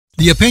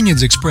The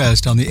opinions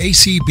expressed on the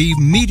ACB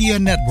Media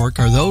Network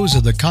are those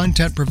of the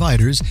content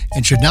providers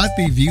and should not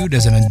be viewed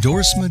as an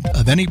endorsement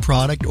of any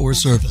product or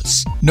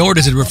service. Nor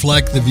does it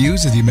reflect the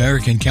views of the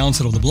American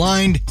Council of the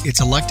Blind,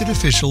 its elected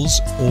officials,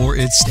 or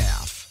its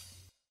staff.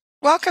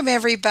 Welcome,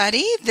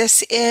 everybody.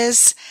 This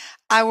is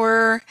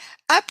our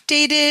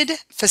updated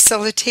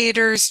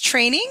facilitators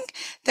training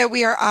that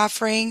we are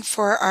offering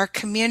for our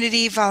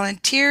community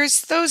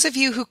volunteers, those of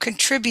you who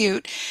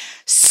contribute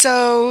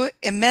so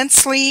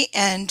immensely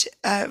and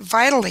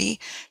vitally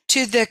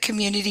to the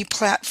community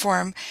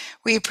platform.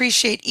 We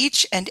appreciate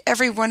each and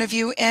every one of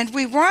you, and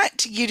we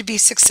want you to be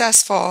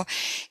successful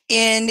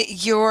in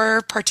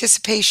your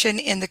participation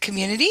in the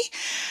community.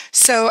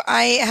 So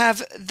I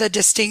have the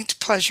distinct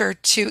pleasure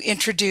to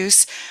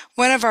introduce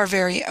one of our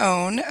very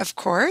own, of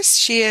course.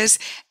 She is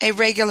a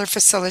regular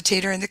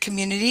facilitator in the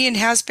community and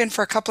has been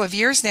for a couple of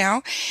years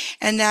now,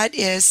 and that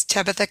is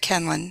Tabitha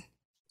Kenlon.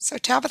 So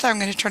Tabitha, I'm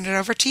going to turn it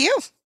over to you.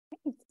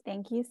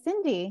 Thank you,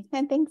 Cindy,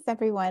 and thanks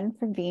everyone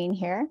for being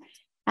here.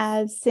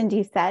 As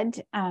Cindy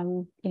said,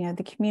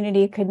 the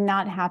community could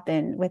not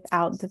happen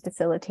without the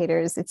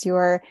facilitators. It's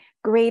your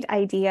great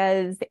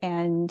ideas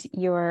and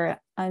your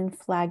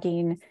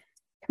unflagging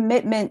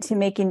commitment to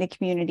making the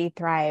community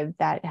thrive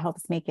that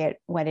helps make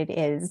it what it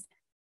is.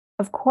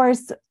 Of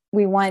course,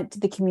 we want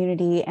the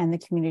community and the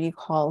community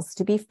calls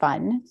to be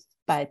fun,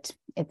 but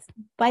it's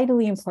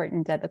vitally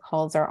important that the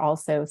calls are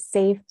also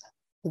safe,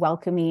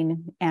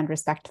 welcoming, and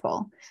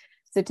respectful.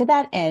 So to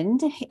that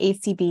end,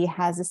 ACB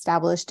has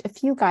established a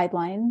few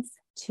guidelines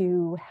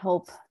to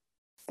help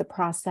the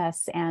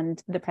process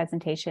and the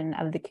presentation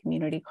of the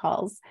community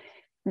calls.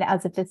 And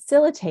as a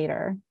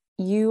facilitator,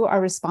 you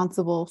are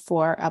responsible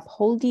for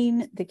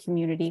upholding the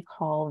community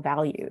call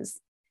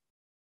values.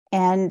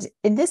 And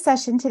in this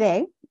session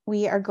today,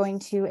 we are going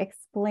to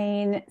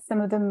explain some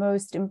of the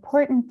most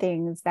important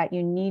things that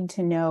you need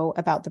to know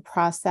about the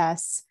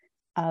process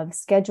of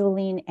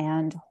scheduling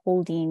and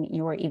holding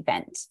your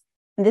event.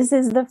 This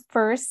is the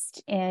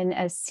first in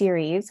a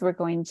series. We're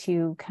going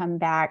to come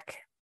back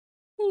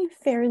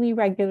fairly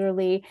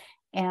regularly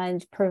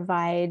and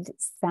provide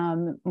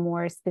some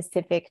more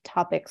specific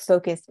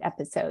topic-focused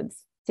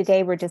episodes.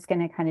 Today, we're just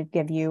going to kind of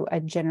give you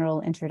a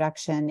general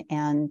introduction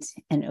and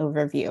an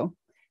overview.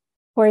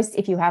 Of course,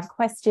 if you have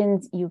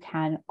questions, you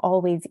can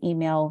always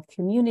email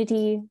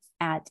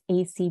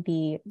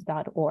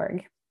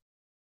community@acb.org.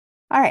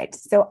 All right,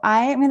 so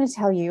I am going to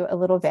tell you a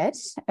little bit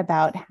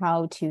about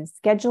how to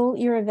schedule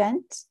your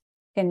event.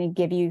 I'm going to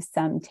give you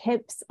some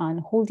tips on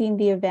holding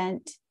the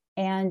event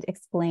and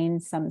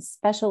explain some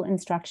special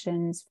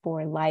instructions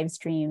for live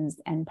streams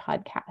and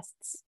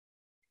podcasts.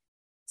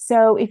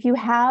 So if you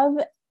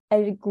have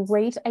a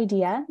great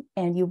idea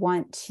and you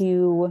want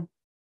to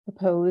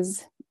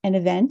propose an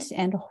event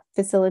and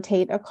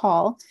facilitate a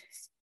call,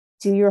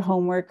 do your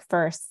homework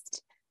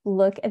first.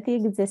 Look at the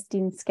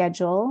existing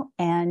schedule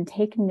and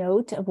take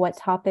note of what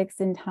topics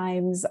and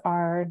times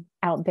are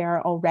out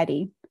there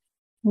already.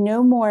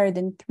 No more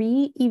than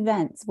 3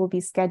 events will be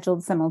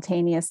scheduled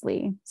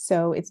simultaneously,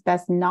 so it's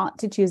best not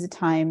to choose a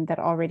time that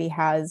already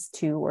has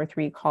 2 or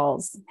 3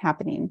 calls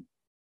happening.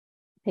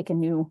 Pick a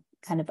new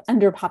kind of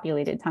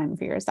underpopulated time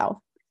for yourself.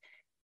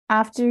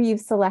 After you've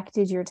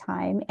selected your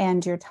time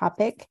and your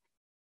topic,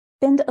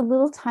 spend a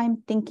little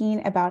time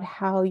thinking about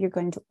how you're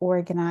going to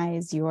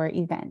organize your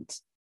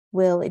event.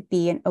 Will it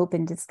be an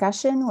open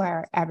discussion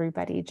where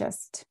everybody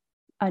just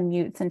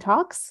unmutes and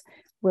talks?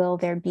 Will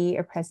there be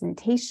a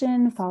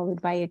presentation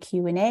followed by a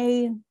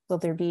Q&A? Will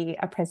there be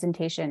a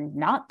presentation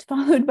not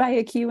followed by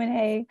a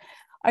Q&A?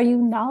 Are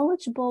you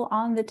knowledgeable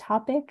on the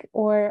topic,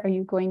 or are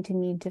you going to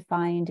need to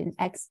find an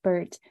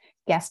expert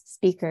guest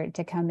speaker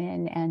to come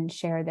in and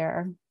share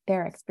their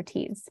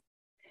expertise?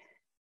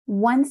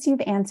 Once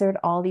you've answered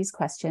all these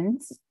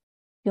questions,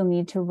 you'll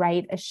need to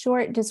write a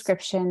short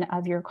description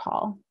of your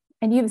call.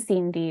 And you've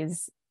seen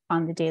these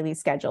on the daily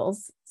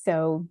schedules,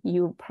 so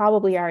you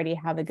probably already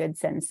have a good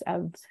sense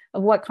of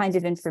what kind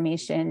of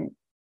information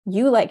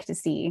you like to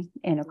see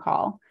in a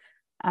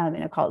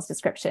call's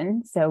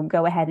description. So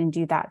go ahead and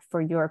do that for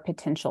your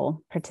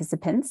potential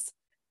participants.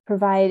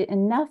 Provide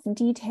enough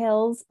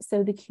details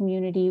so the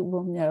community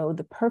will know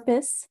the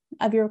purpose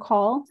of your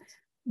call,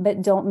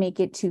 but don't make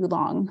it too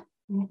long.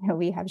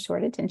 We have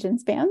short attention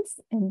spans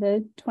in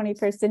the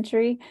 21st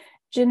century.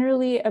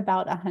 Generally,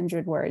 about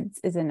 100 words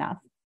is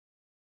enough.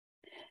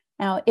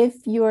 Now,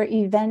 if your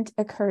event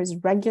occurs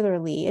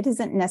regularly, it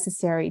isn't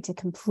necessary to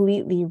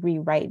completely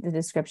rewrite the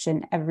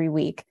description every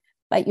week,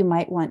 but you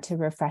might want to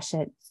refresh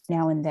it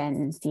now and then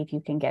and see if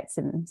you can get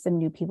some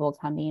new people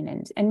coming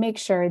and make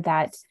sure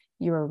that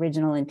your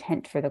original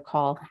intent for the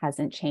call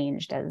hasn't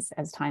changed as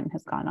time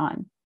has gone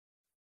on.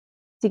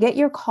 To get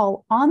your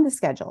call on the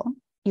schedule,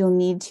 you'll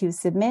need to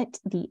submit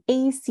the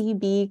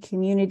ACB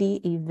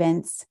Community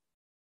Events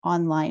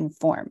online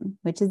form,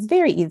 which is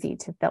very easy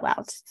to fill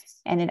out.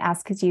 And it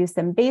asks you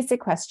some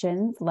basic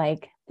questions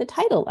like the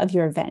title of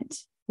your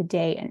event, the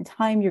day and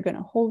time you're going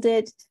to hold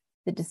it,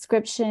 the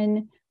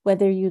description,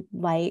 whether you'd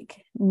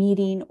like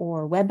meeting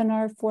or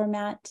webinar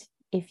format,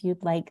 if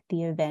you'd like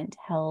the event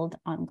held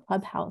on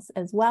Clubhouse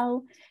as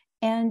well,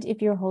 and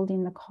if you're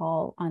holding the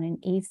call on an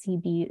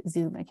ACB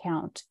Zoom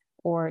account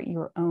or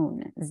your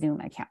own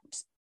Zoom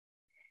account.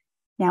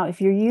 Now,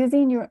 if you're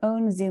using your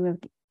own Zoom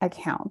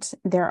account,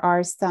 there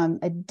are some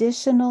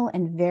additional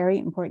and very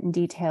important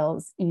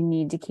details you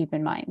need to keep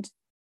in mind.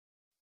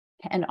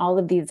 And all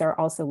of these are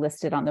also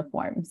listed on the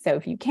form. So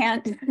if you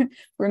can't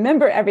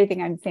remember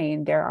everything I'm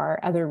saying, there are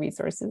other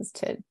resources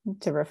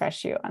to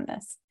refresh you on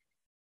this.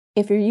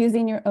 If you're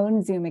using your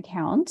own Zoom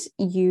account,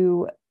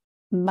 you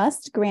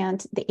must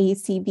grant the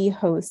ACB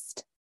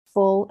host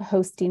full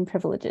hosting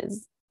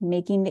privileges.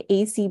 Making the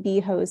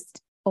ACB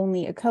host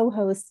only a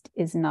co-host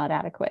is not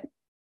adequate.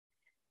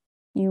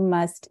 You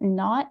must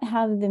not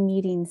have the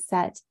meeting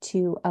set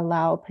to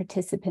allow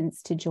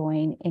participants to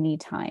join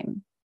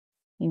anytime.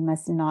 You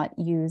must not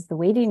use the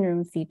waiting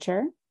room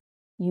feature.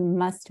 You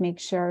must make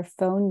sure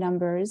phone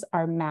numbers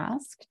are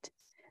masked.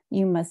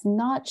 You must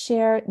not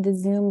share the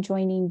Zoom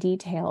joining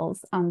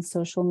details on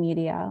social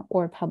media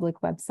or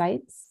public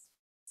websites.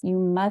 You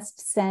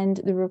must send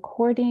the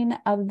recording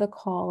of the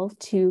call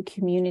to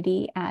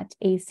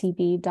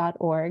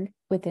community@acb.org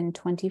within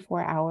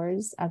 24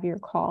 hours of your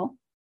call.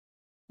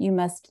 You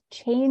must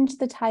change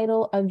the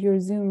title of your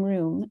Zoom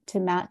room to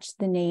match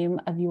the name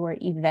of your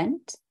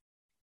event.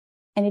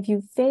 And if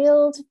you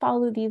fail to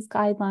follow these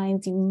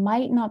guidelines, you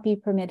might not be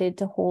permitted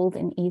to hold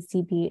an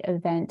ACB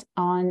event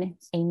on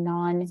a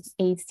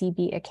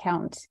non-ACB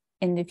account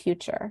in the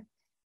future.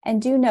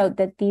 And do note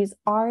that these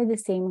are the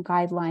same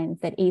guidelines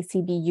that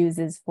ACB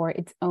uses for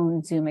its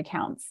own Zoom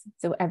accounts.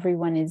 So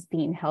everyone is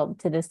being held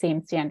to the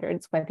same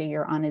standards, whether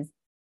you're on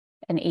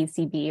an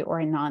ACB or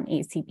a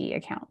non-ACB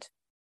account.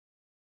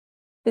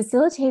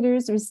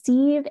 Facilitators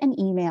receive an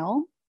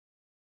email.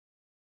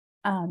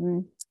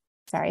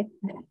 Sorry,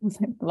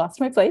 lost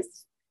my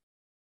place.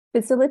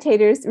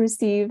 Facilitators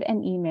receive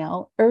an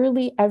email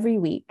early every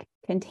week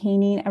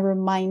containing a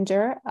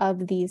reminder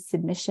of the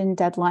submission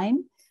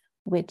deadline,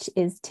 which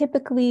is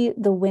typically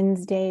the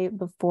Wednesday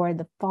before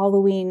the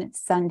following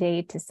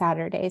Sunday to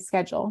Saturday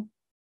schedule.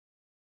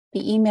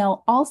 The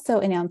email also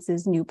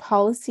announces new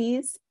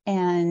policies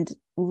and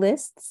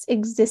lists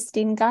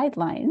existing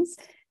guidelines,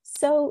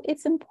 so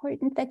it's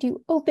important that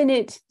you open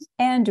it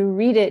and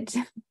read it.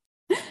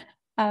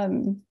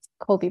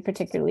 Colby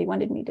particularly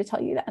wanted me to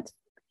tell you that.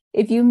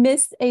 If you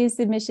miss a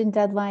submission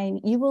deadline,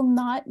 you will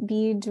not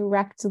be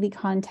directly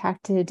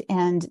contacted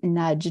and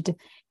nudged.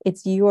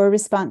 It's your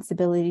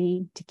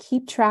responsibility to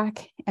keep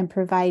track and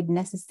provide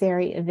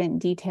necessary event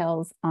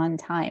details on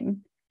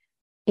time.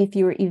 If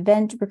your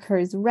event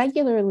recurs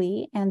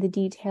regularly and the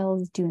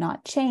details do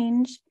not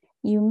change,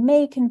 you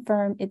may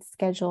confirm its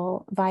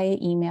schedule via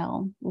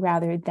email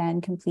rather than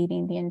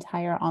completing the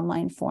entire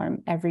online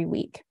form every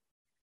week.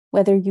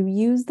 Whether you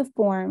use the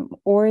form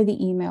or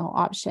the email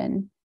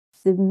option,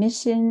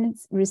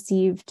 submissions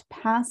received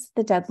past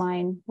the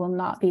deadline will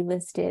not be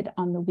listed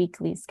on the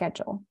weekly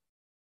schedule.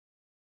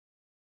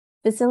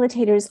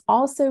 Facilitators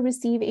also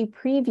receive a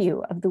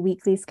preview of the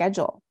weekly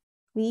schedule.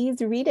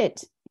 Please read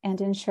it and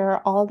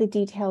ensure all the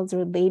details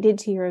related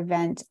to your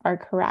event are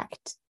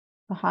correct.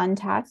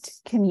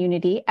 Contact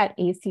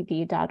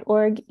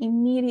community@acb.org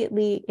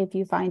immediately if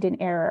you find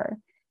an error.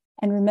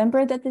 And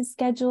remember that the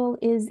schedule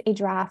is a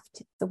draft,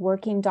 it's a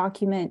working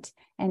document,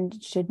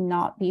 and should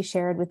not be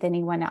shared with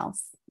anyone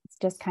else. It's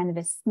just kind of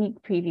a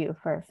sneak preview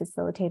for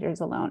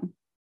facilitators alone.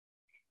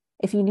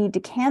 If you need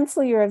to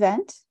cancel your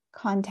event,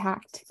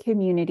 contact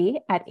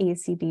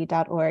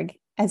community@acb.org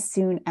as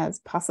soon as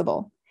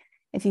possible.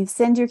 If you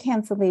send your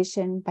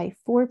cancellation by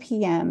 4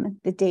 p.m.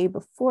 the day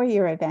before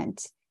your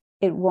event,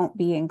 it won't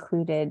be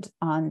included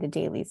on the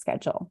daily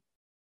schedule.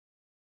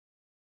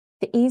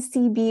 The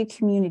ACB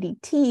community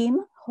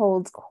team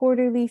holds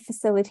quarterly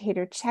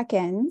facilitator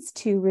check-ins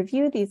to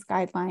review these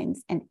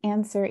guidelines and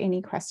answer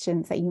any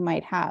questions that you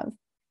might have.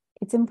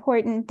 It's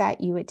important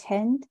that you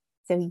attend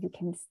so you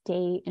can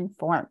stay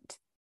informed.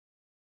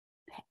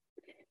 Okay.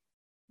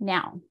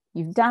 Now,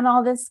 you've done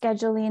all this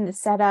scheduling, the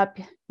setup,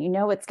 you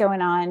know what's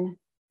going on.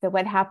 So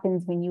what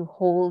happens when you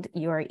hold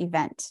your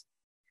event?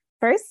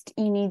 First,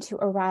 you need to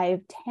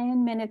arrive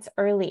 10 minutes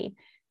early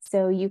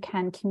so you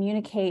can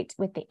communicate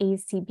with the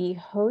ACB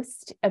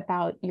host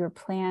about your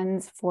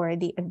plans for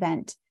the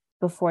event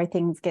before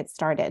things get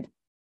started.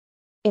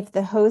 If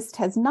the host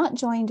has not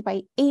joined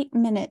by 8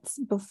 minutes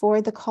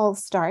before the call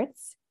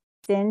starts,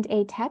 send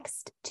a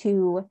text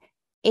to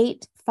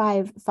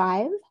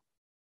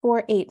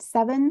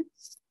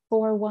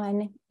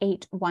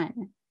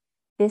 855-487-4181.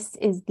 This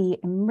is the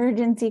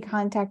emergency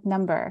contact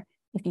number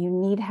if you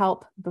need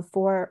help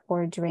before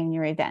or during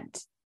your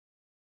event.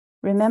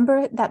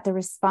 Remember that the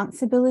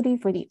responsibility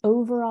for the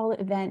overall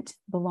event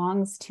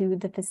belongs to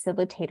the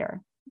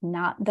facilitator,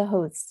 not the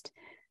host.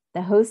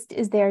 The host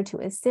is there to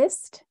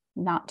assist,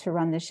 not to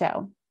run the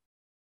show.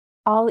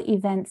 All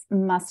events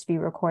must be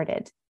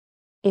recorded.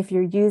 If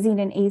you're using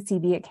an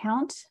ACB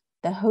account,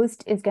 the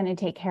host is going to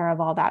take care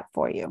of all that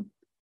for you.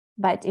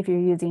 But if you're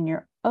using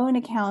your own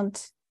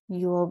account,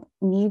 you'll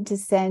need to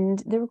send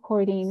the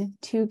recording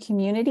to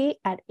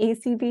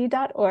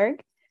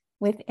community@acb.org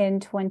within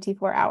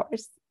 24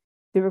 hours.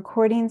 The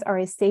recordings are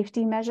a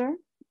safety measure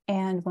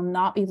and will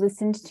not be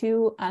listened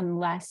to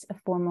unless a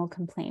formal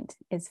complaint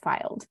is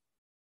filed.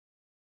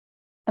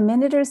 A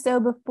minute or so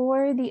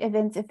before the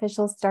event's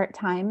official start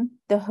time,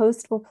 the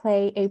host will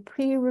play a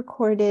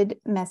pre-recorded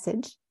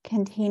message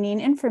containing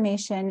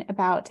information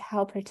about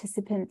how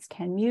participants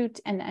can mute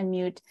and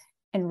unmute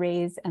and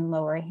raise and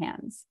lower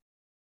hands.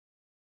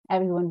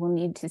 Everyone will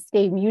need to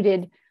stay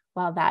muted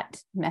while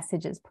that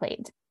message is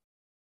played,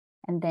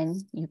 and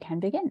then you can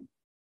begin.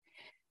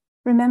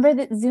 Remember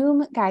that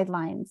Zoom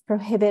guidelines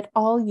prohibit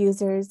all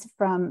users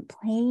from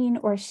playing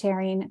or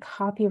sharing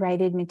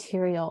copyrighted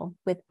material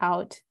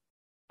without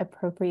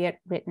appropriate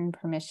written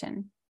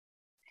permission.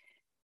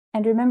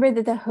 And remember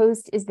that the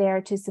host is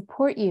there to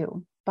support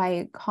you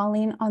by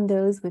calling on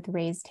those with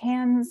raised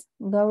hands,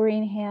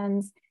 lowering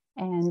hands,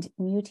 and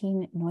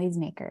muting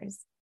noisemakers.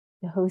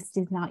 The host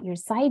is not your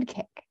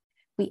sidekick.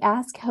 We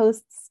ask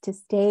hosts to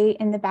stay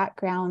in the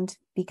background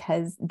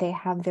because they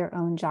have their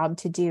own job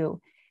to do,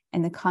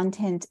 and the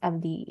content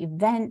of the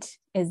event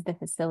is the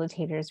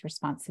facilitator's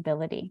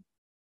responsibility.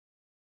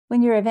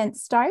 When your event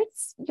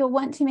starts, you'll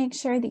want to make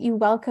sure that you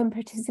welcome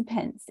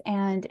participants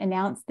and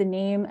announce the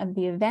name of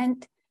the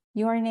event,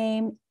 your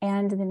name,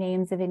 and the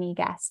names of any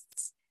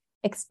guests.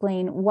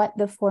 Explain what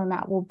the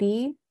format will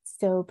be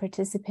so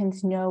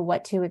participants know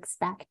what to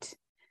expect.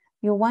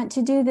 You'll want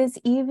to do this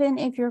even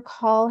if your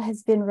call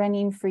has been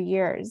running for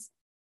years.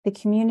 The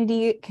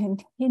community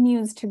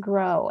continues to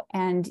grow,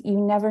 and you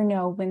never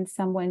know when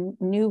someone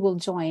new will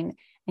join,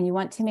 and you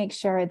want to make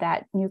sure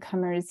that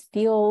newcomers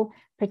feel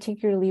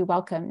particularly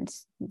welcomed.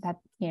 That,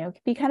 it can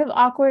be kind of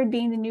awkward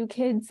being the new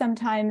kid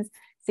sometimes,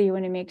 so you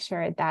want to make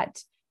sure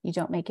that you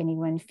don't make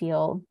anyone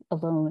feel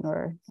alone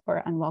or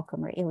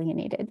unwelcome or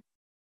alienated.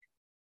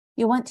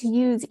 You'll want to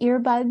use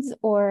earbuds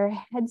or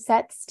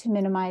headsets to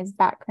minimize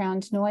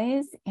background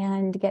noise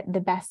and get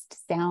the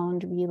best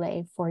sound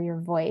relay for your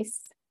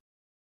voice.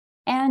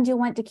 And you'll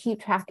want to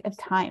keep track of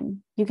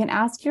time. You can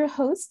ask your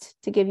host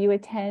to give you a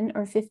 10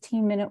 or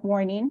 15-minute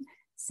warning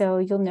so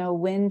you'll know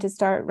when to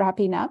start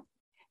wrapping up.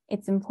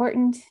 It's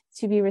important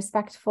to be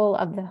respectful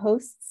of the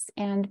host's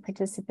and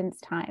participants'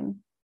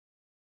 time.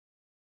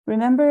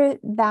 Remember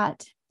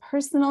that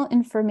personal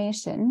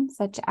information,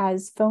 such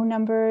as phone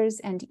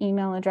numbers and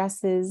email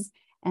addresses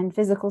and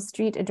physical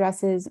street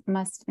addresses,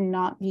 must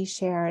not be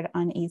shared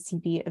on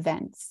ACB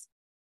events.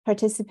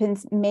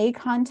 Participants may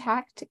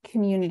contact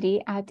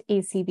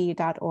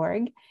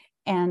community@acb.org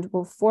and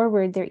will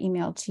forward their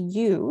email to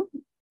you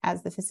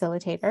as the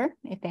facilitator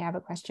if they have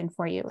a question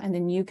for you, and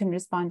then you can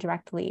respond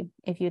directly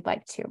if you'd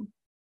like to.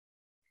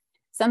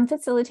 Some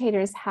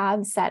facilitators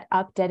have set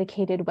up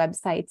dedicated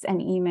websites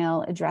and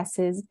email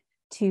addresses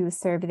to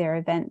serve their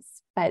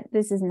events, but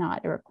this is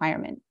not a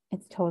requirement.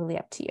 It's totally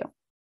up to you.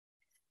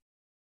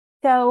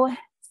 So,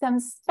 some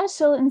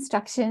special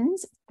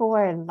instructions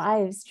for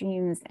live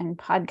streams and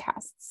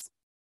podcasts.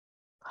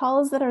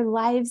 Calls that are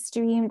live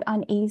streamed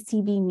on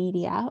ACB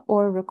Media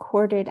or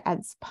recorded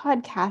as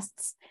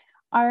podcasts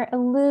are a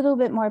little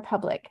bit more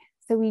public.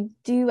 So we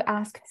do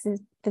ask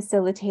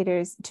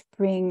facilitators to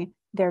bring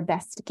their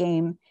best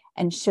game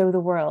and show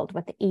the world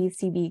what the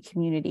ACB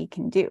community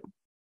can do.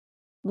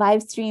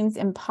 Live streams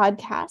and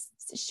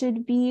podcasts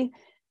should be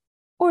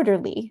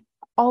orderly.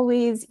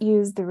 Always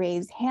use the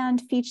raise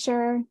hand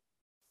feature,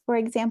 for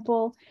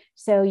example,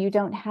 so you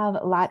don't have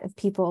a lot of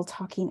people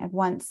talking at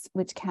once,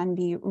 which can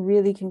be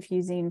really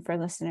confusing for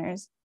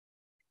listeners.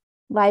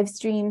 Live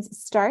streams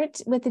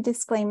start with a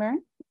disclaimer,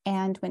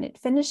 and when it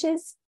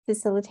finishes,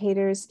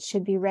 facilitators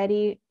should be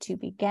ready to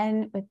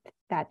begin with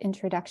that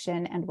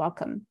introduction and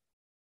welcome.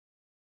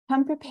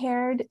 Come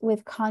prepared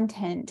with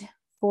content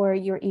for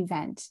your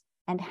event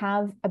and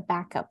have a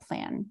backup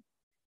plan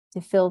to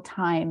fill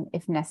time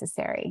if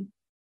necessary.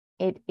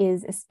 It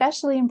is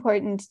especially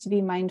important to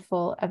be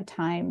mindful of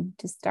time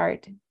to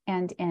start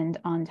and end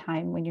on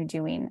time when you're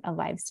doing a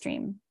live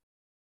stream.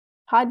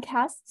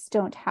 Podcasts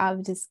don't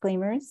have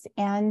disclaimers,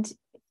 and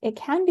it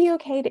can be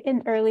okay to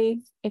end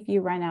early if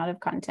you run out of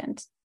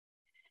content.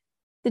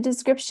 The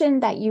description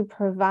that you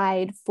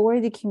provide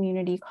for the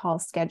community call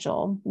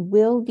schedule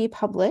will be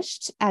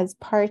published as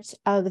part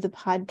of the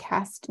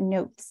podcast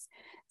notes.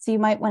 So you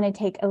might want to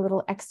take a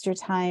little extra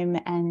time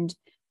and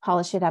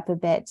polish it up a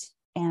bit,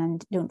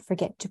 and don't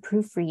forget to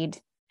proofread.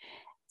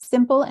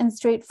 Simple and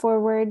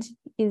straightforward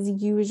is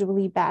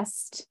usually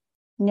best.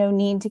 No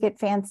need to get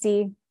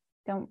fancy.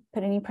 Don't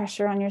put any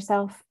pressure on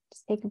yourself.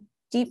 Just take a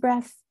deep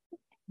breath,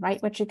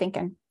 write what you're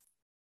thinking.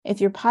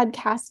 If your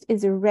podcast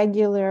is a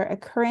regular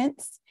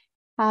occurrence,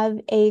 have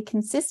a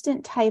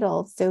consistent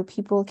title so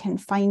people can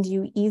find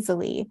you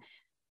easily.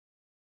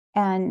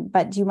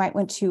 But you might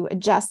want to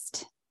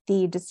adjust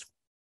the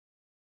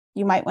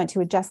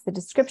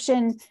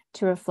description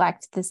to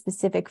reflect the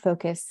specific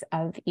focus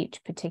of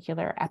each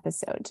particular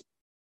episode.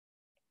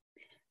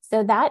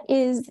 So that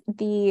is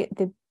the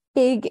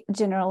big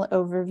general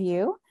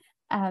overview.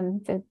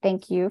 So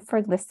thank you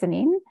for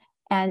listening.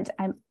 And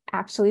I'm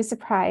actually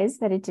surprised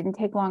that it didn't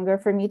take longer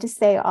for me to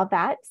say all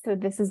that. So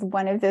this is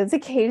one of those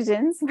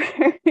occasions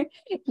where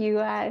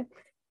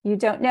you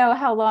don't know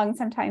how long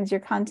sometimes your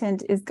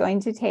content is going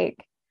to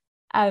take.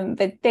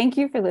 But thank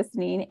you for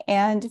listening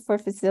and for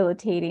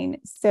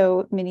facilitating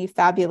so many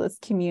fabulous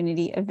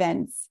community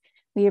events.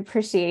 We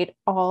appreciate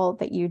all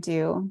that you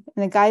do.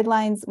 And the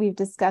guidelines we've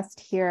discussed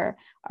here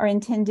are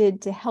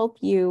intended to help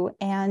you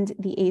and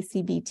the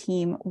ACB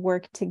team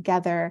work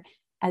together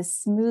as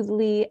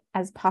smoothly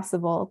as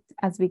possible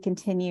as we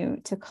continue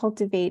to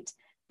cultivate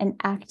an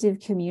active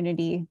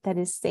community that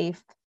is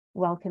safe,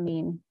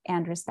 welcoming,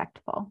 and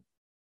respectful.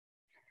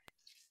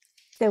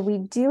 So we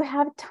do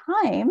have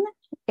time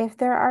if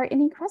there are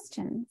any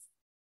questions.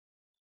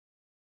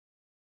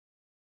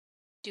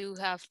 Do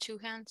have 2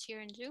 hands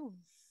here in Zoom.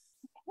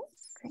 Okay,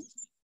 great.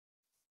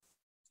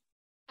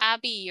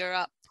 Abby, you're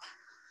up.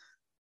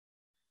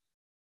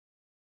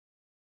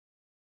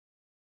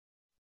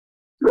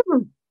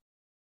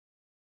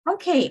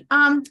 Okay,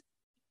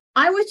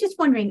 I was just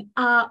wondering,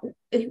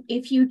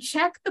 if you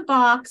check the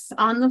box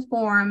on the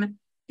form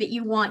that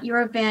you want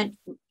your event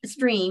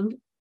streamed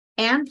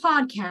and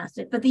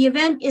podcasted, but the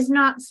event is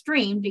not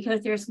streamed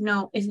because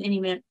isn't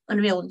anyone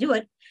unavailable to do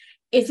it,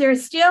 is there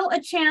still a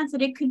chance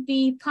that it could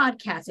be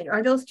podcasted?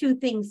 Are those two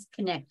things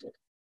connected?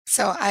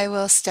 So I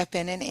will step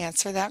in and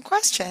answer that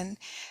question.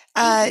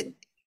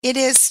 It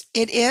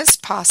is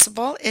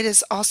possible. It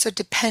is also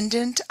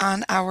dependent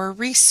on our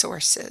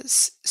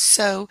resources.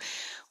 So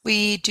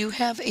we do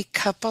have a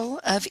couple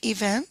of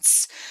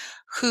events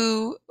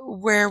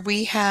where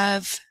we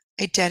have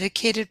a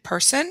dedicated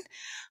person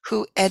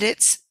who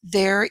edits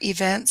their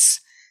events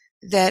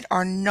that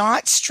are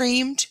not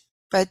streamed,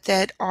 but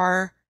that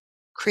are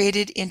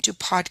created into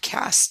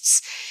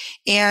podcasts.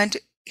 And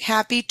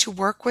happy to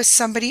work with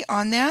somebody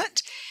on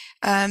that.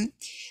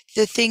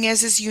 The thing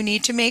is you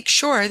need to make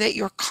sure that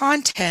your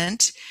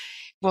content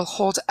will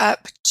hold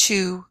up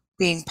to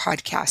being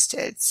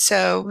podcasted.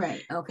 So,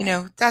 right, okay. You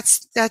know,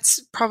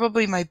 that's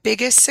probably my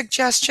biggest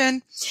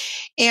suggestion.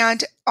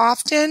 And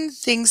often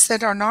things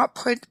that are not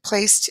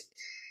placed,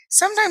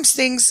 sometimes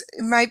things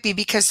might be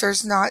because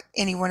there's not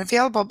anyone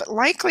available, but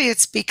likely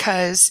it's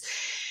because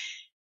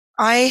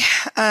I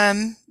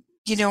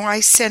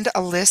send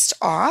a list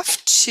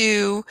off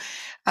to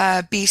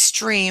be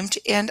streamed,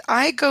 and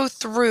I go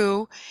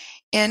through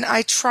and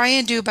I try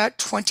and do about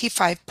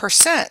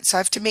 25%. So I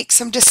have to make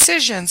some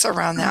decisions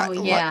around that.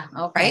 Oh, yeah.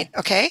 Okay. Right?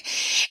 Okay.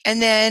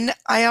 And then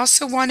I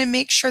also want to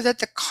make sure that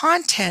the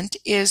content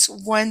is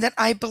one that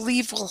I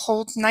believe will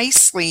hold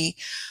nicely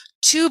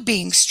to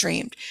being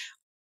streamed.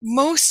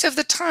 Most of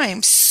the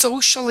time,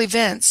 social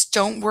events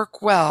don't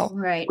work well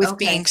with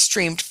being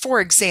streamed,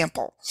 for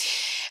example.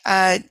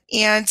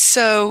 And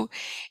so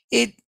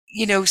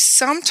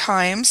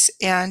sometimes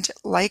and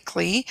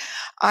likely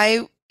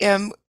I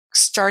am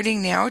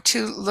starting now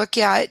to look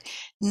at,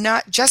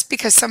 not just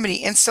because somebody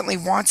instantly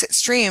wants it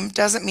streamed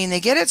doesn't mean they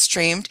get it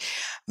streamed.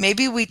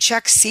 Maybe we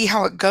see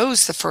how it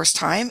goes the first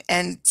time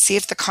and see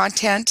if the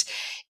content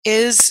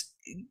is,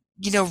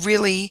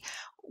 really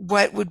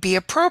what would be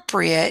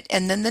appropriate.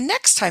 And then the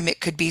next time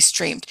it could be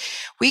streamed.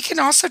 We can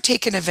also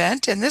take an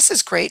event, and this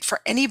is great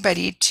for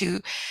anybody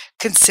to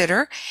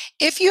consider.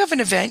 If you have an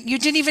event, you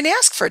didn't even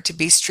ask for it to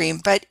be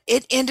streamed, but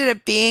it ended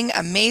up being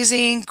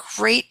amazing,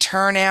 great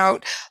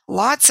turnout,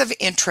 lots of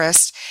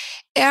interest.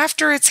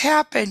 After it's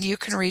happened, you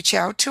can reach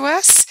out to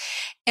us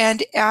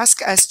and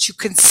ask us to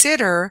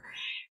consider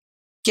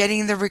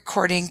getting the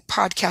recording,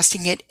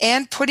 podcasting it,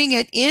 and putting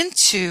it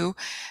into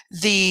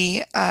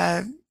the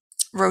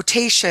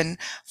rotation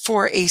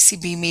for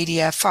ACB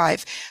Media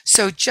 5.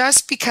 So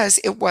just because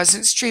it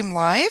wasn't streamed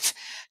live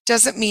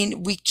doesn't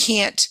mean we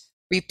can't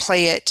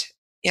replay it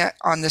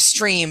on the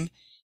stream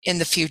in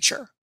the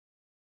future.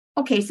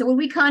 Okay, so will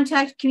we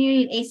contact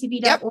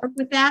community@acb.org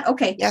with that?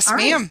 Okay. Yes, all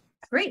ma'am. Right.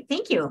 Great,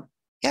 thank you.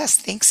 Yes,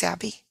 thanks,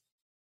 Abby.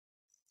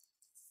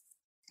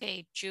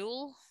 Okay,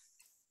 Jewel.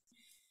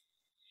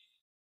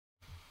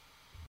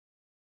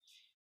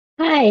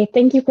 Hi,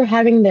 thank you for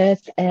having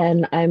this,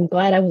 and I'm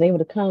glad I was able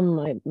to come.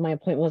 My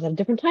appointment was at a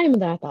different time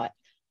than I thought.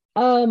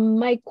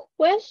 My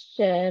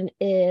question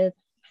is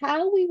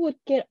how we would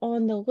get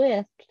on the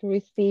list to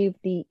receive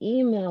the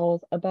emails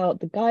about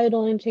the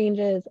guideline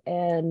changes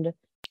and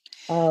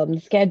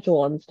the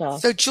schedule and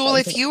stuff. So, Jewel,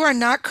 if you are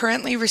not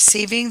currently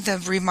receiving the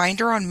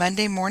reminder on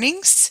Monday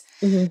mornings,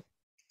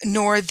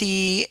 nor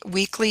the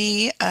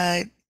weekly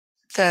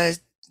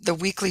the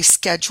weekly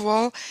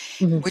schedule,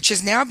 which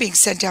is now being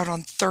sent out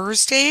on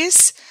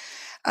Thursdays,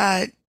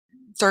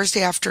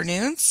 Thursday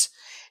afternoons,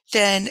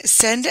 then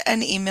send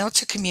an email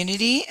to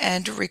community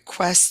and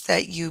request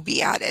that you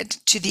be added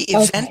to the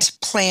event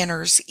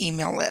planners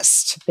email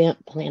list.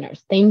 Event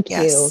planners. Thank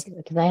you,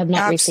 because I have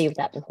not received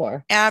that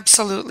before.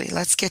 Absolutely.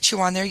 Let's get you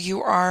on there.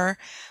 You are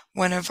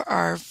one of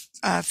our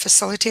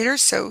facilitators,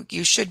 so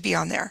you should be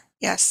on there.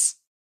 Yes.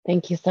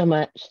 Thank you so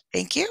much.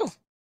 Thank you.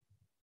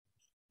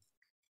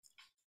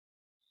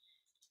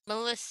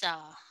 Melissa.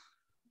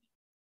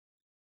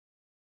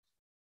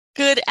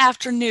 Good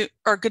afternoon,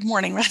 or good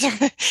morning,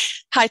 rather.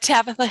 Hi,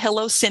 Tabitha.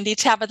 Hello, Cindy.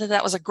 Tabitha,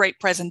 that was a great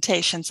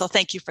presentation, so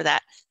thank you for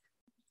that.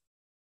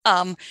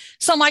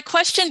 So my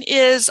question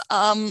is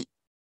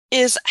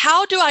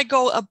how do I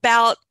go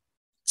about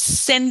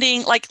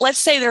sending, like, let's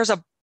say there's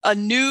a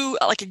new,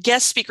 like a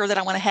guest speaker that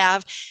I want to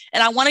have,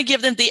 and I want to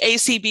give them the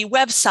ACB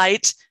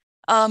website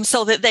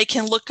so that they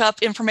can look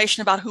up information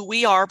about who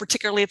we are,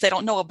 particularly if they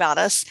don't know about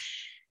us.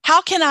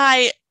 How can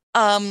I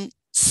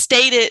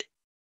state it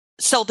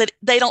so that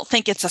they don't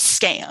think it's a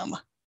scam?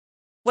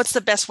 What's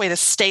the best way to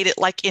state it,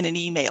 like in an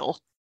email?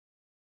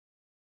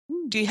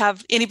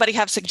 Anybody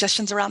have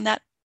suggestions around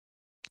that?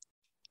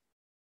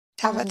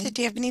 Tabitha,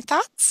 do you have any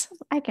thoughts?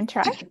 I can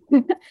try.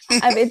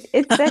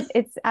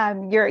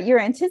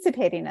 You're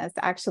anticipating us,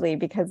 actually,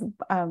 because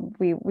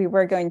we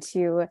were going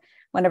to,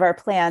 one of our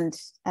planned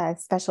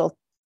special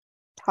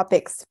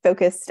topics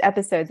focused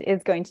episodes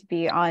is going to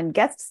be on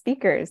guest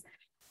speakers,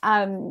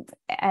 and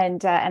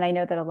I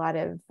know that a lot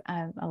of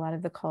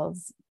the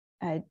calls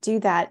do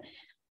that.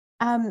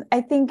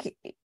 I think,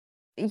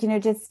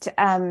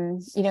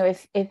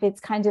 if it's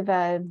kind of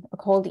a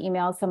cold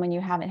email, someone you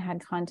haven't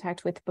had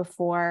contact with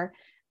before,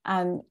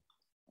 you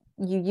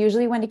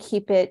usually want to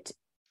keep it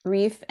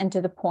brief and to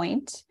the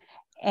point.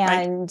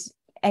 And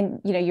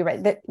you're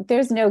right, that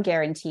there's no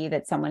guarantee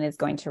that someone is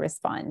going to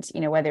respond,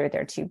 whether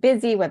they're too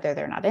busy, whether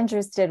they're not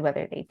interested,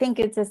 whether they think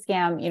it's a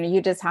scam.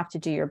 You just have to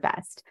do your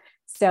best.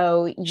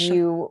 So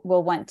you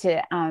will want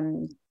to,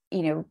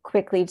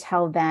 quickly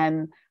tell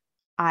them,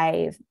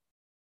 I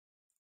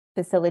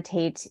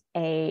facilitate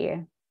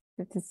a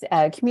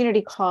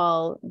community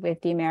call with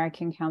the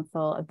American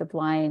Council of the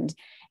Blind,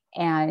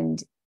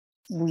 and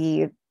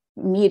we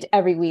meet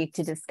every week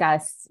to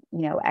discuss,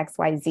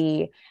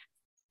 XYZ.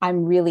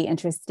 I'm really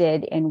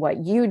interested in what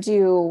you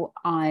do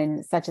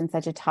on such and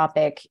such a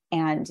topic,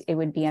 and it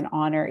would be an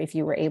honor if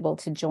you were able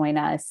to join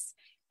us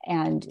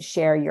and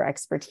share your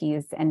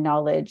expertise and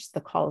knowledge.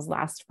 The calls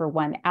last for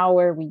 1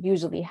 hour. We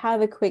usually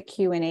have a quick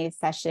Q&A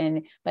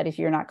session, but if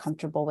you're not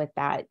comfortable with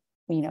that,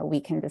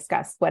 we can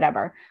discuss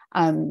whatever.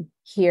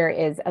 Here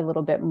is a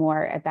little bit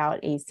more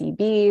about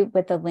ACB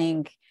with the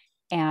link,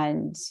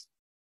 and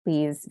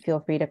please feel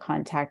free to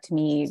contact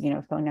me,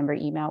 phone number,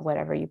 email,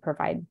 whatever you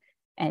provide,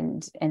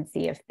 and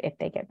see if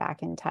they get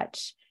back in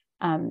touch.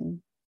 I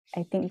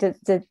think, does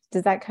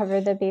that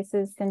cover the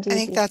bases, Cindy? I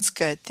think that's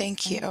good.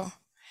 Thank you.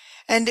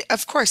 And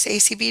of course,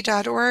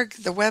 acb.org,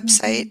 the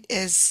website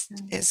is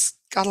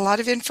got a lot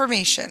of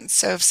information.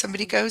 So if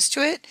somebody goes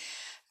to it,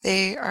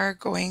 they are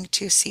going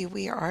to see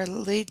we are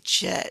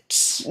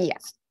legit. Yeah.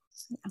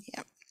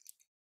 Yep.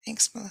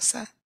 Thanks,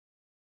 Melissa.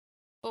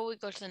 Before we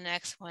go to the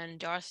next one,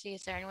 Dorothy,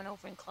 is there anyone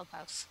over in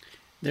Clubhouse?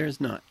 There is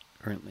not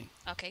currently.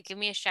 Okay, give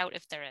me a shout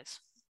if there is.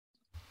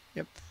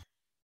 Yep.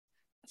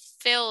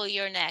 Phil,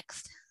 you're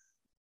next.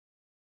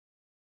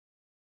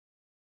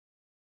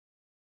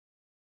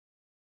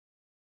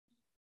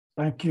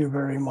 Thank you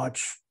very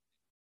much.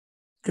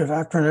 Good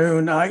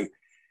afternoon. I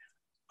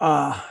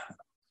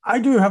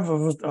do have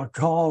a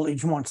call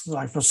each month that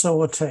I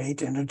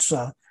facilitate, and it's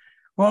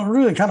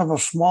really kind of a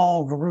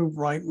small group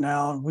right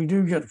now. We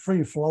do get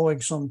free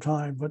flowing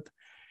sometime, but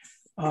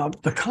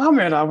the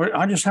comment,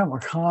 I just have a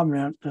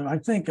comment that I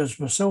think as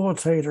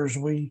facilitators,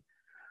 we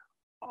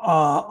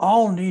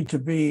all need to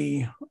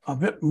be a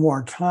bit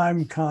more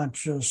time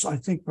conscious. I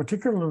think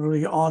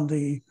particularly on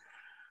the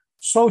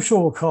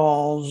social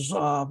calls,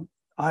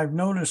 I've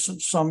noticed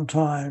that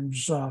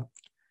sometimes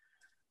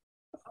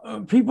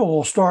people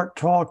will start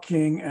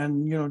talking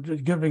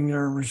and, giving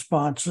their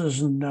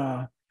responses,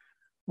 and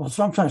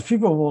sometimes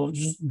people will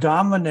just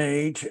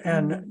dominate,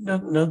 and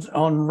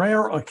on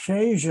rare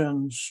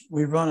occasions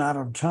we run out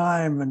of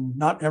time and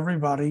not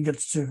everybody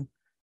gets to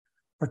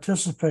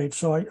participate.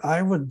 So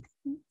I would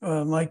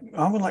like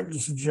to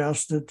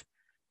suggest that,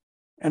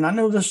 and I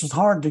know this is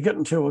hard to get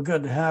into a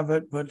good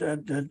habit, but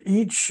at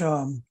each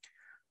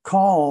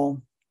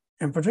call,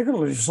 and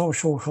particularly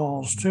social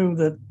calls too,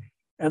 that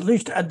at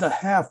least at the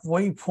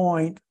halfway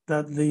point,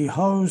 that the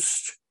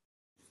host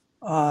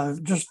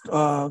just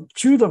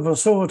to the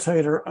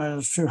facilitator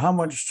as to how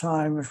much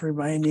time is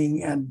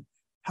remaining and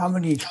how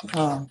many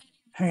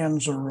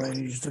hands are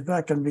raised, if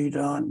that can be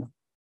done.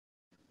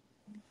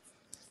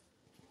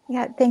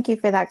 Yeah, thank you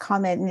for that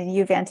comment. And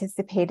you've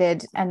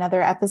anticipated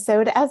another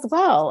episode as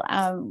well.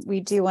 We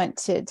do want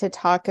to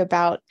talk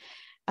about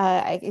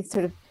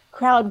sort of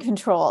crowd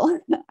control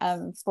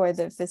for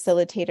the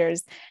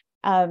facilitators,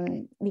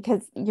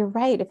 because you're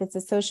right. If it's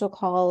a social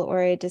call or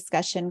a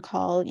discussion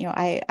call,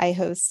 I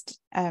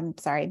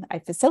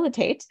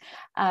facilitate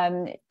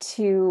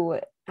to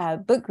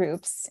book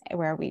groups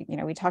where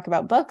we talk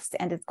about books,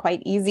 and it's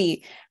quite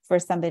easy for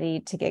somebody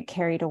to get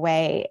carried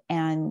away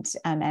and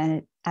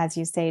as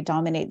you say,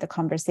 dominate the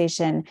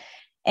conversation.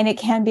 And it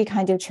can be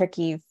kind of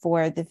tricky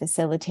for the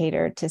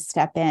facilitator to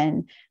step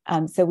in.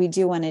 So we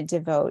do want to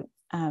devote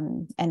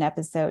an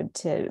episode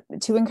to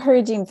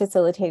encouraging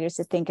facilitators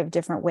to think of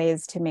different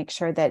ways to make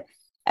sure that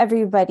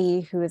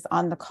everybody who is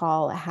on the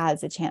call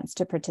has a chance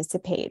to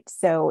participate.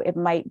 So it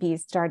might be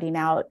starting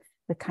out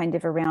the kind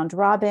of a round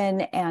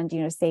robin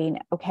and, saying,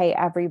 okay,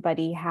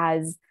 everybody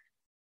has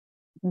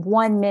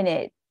 1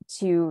 minute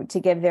to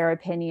give their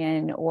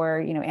opinion or,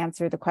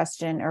 answer the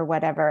question or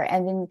whatever.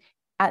 And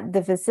then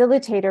the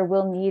facilitator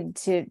will need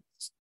to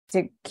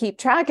keep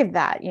track of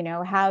that,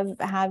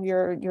 have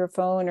your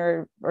phone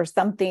or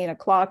something, a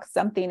clock,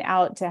 something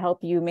out to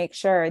help you make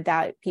sure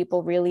that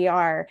people really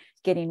are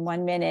getting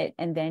 1 minute,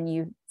 and then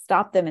you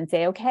stop them and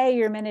say, okay,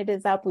 your minute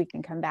is up, we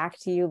can come back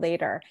to you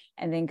later,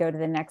 and then go to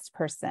the next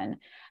person.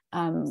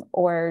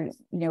 Or,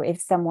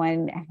 if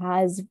someone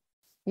has,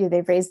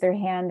 they've raised their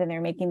hand and they're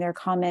making their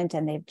comment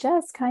and they've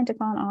just kind of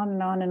gone on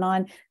and on and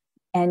on,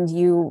 and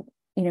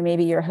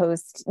maybe your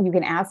host, you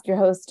can ask your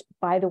host,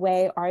 by the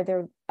way, are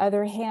there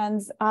other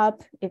hands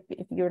up, if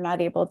you're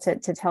not able to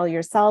tell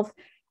yourself?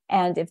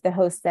 And if the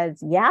host says,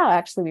 yeah,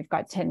 actually, we've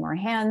got 10 more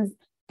hands,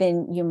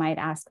 then you might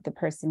ask the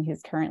person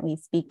who's currently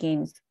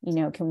speaking,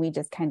 can we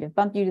just kind of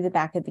bump you to the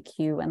back of the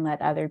queue and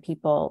let other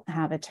people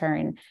have a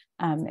turn?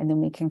 And then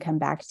we can come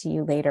back to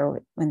you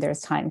later when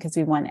there's time, because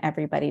we want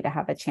everybody to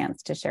have a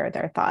chance to share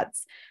their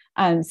thoughts.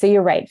 So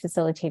you're right,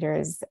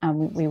 facilitators,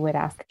 we would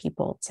ask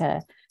people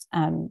to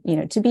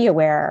be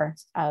aware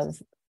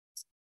of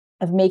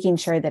making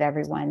sure that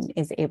everyone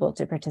is able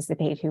to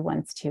participate who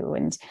wants to.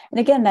 And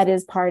again, that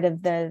is part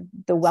of the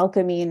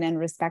welcoming and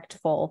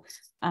respectful,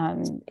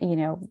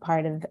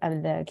 part of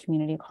the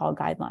community call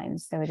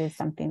guidelines. So it is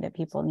something that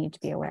people need to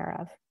be aware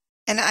of.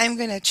 And I'm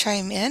going to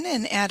chime in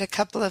and add a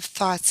couple of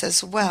thoughts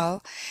as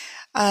well.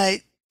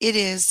 It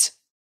is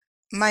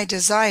my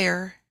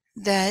desire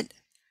that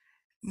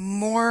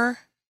more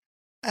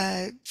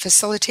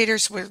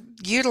facilitators will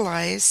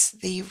utilize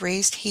the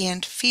raised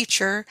hand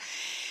feature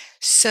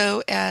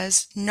so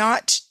as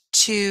not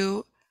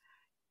to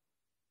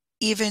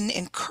even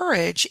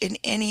encourage in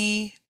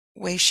any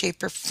way,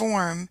 shape, or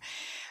form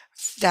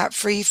that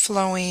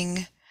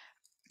free-flowing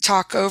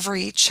talk over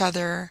each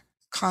other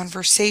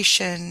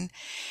conversation.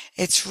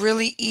 It's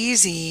really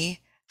easy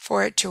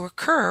for it to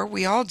occur.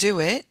 We all do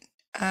it.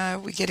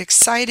 We get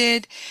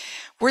excited.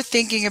 We're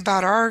thinking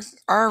about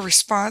our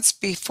response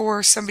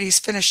before somebody's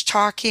finished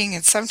talking,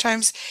 and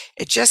sometimes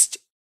it just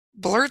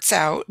blurts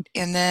out,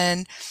 and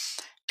then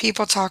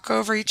people talk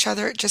over each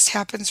other. It just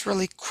happens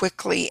really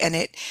quickly, and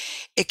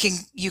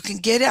you can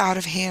get out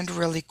of hand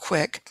really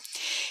quick.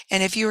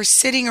 And if you are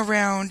sitting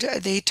around,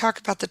 they talk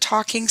about the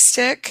talking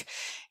stick.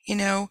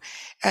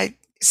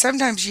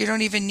 Sometimes you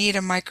don't even need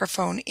a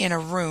microphone in a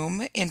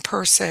room in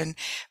person,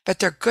 but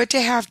they're good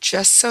to have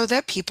just so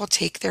that people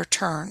take their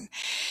turn.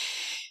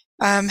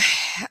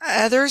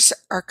 Others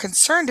are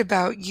concerned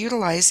about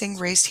utilizing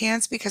raised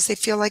hands because they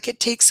feel like it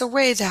takes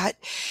away that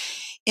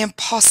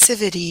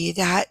impulsivity,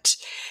 that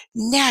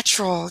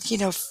natural,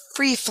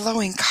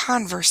 free-flowing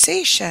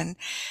conversation.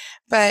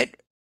 But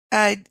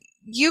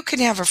you can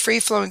have a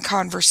free-flowing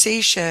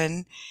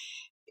conversation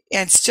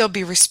and still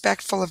be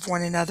respectful of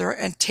one another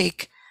and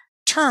take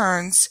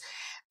turns,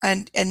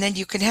 and then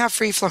you can have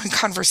free-flowing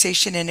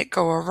conversation and it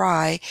go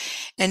awry,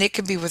 and it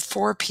can be with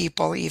 4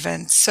 people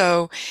even.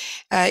 So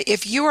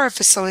if you are a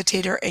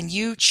facilitator and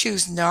you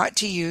choose not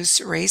to use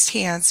raised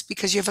hands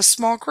because you have a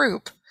small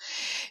group,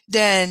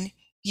 then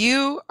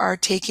you are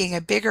taking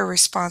a bigger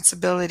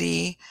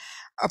responsibility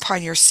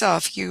upon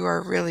yourself. You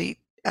are really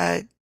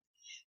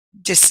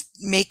just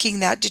making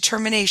that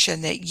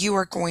determination that you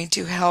are going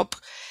to help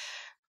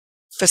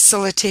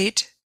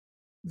facilitate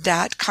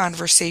that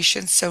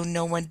conversation so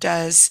no one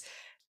does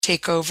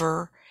take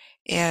over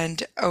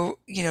and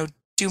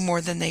do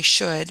more than they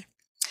should.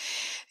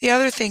 The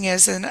other thing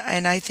is, and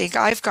I think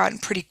I've gotten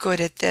pretty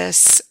good at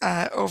this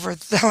over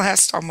the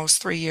last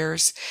almost 3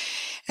 years,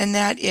 and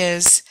that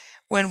is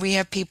when we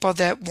have people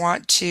that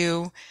want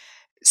to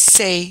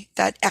say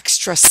that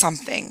extra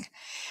something.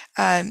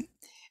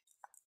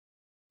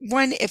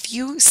 One, if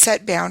you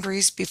set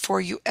boundaries before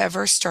you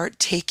ever start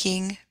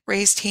taking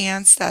raised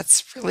hands,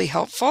 that's really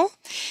helpful.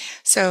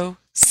 So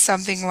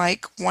something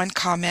like 1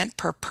 comment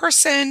per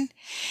person.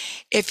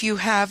 If you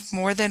have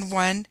more than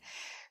one,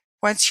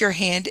 once your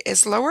hand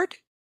is lowered,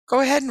 go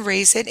ahead and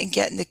raise it and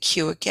get in the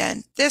queue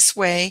again. This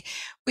way,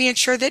 we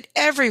ensure that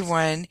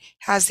everyone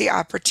has the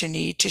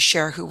opportunity to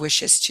share who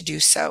wishes to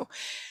do so.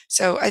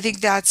 So I think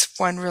that's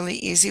one really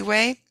easy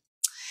way.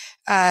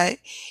 And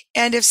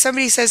if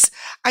somebody says,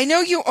 I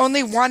know you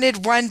only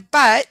wanted 1,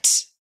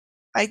 but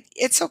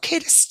it's okay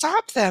to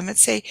stop them and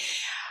say,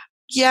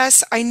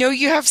 yes, I know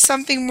you have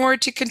something more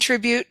to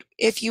contribute.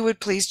 If you would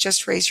please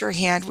just raise your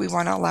hand. We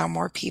want to allow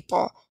more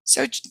people.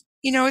 So,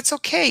 it's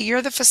okay.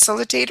 You're the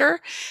facilitator.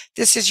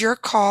 This is your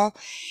call.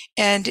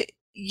 And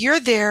you're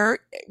there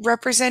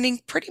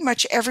representing pretty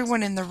much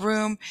everyone in the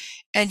room.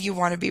 And you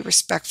want to be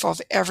respectful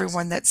of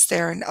everyone that's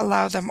there and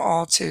allow them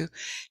all to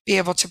be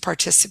able to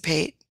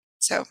participate.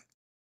 So,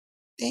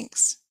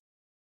 thanks.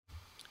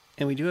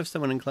 And we do have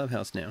someone in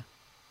Clubhouse now.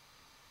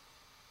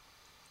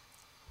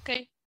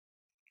 Okay.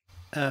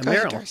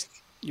 Meryl,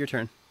 your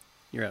turn.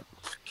 You're up.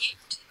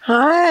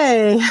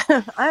 Hi.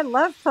 I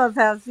love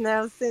Clubhouse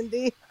now,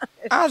 Cindy.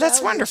 Oh,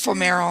 that's wonderful,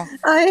 Meryl.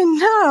 I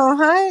know.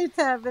 Hi,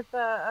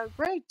 Tabitha.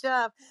 Great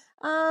job.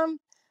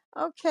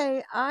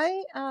 Okay,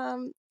 I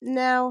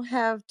now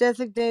have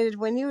designated,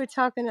 when you were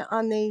talking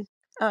on the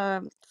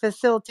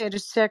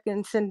facilitators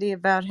check-in, Cindy,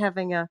 about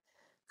having a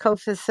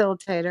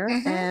co-facilitator,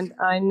 and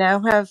I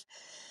now have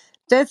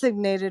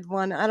designated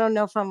one. I don't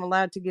know if I'm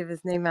allowed to give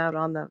his name out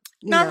on the,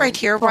 Not right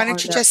here. Why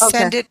don't you just Okay.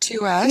 send it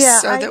to us Yeah,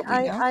 so that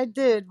we know? I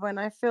did when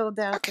I filled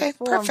out the Okay,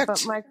 form. But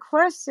perfect. my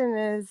question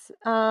is,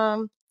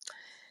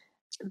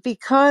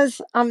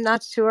 because I'm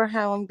not sure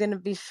how I'm going to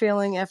be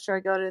feeling after I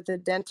go to the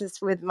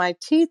dentist with my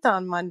teeth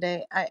on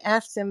Monday, I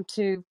asked him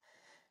to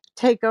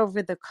take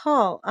over the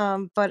call.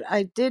 But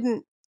I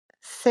didn't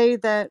say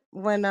that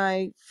when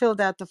I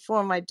filled out the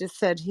form. I just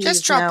said he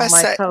Just is drop now us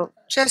my a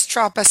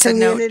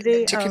note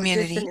community. to Oh, just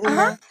community. an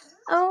email.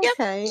 Yep.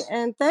 Okay,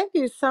 and thank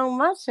you so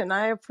much, and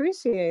I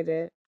appreciate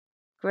it.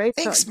 Great,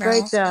 Thanks,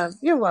 great Meryl. job.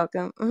 You're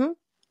welcome.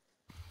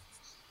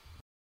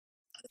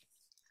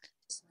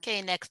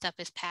 Okay, next up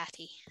is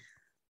Patty.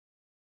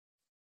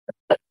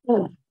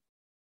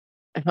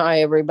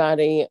 Hi,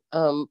 everybody.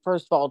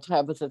 First of all,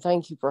 Tabitha,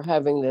 thank you for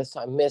having this.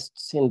 I missed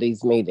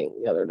Cindy's meeting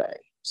the other day.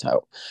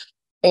 So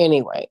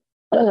anyway,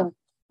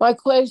 my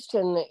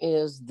question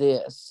is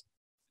this.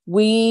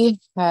 We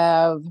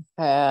have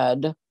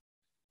had,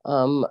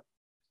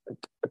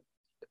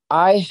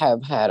 I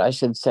have had, I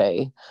should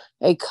say,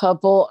 a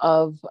couple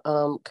of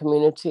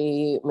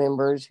community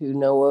members who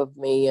know of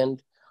me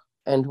and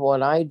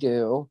what I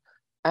do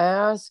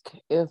ask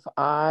if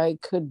I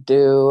could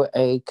do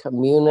a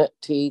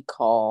community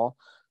call,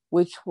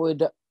 which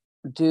would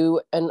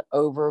do an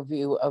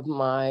overview of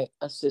my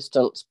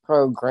assistance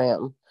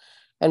program.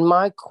 And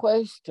my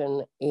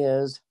question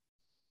is,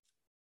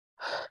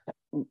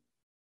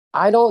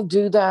 I don't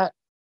do that.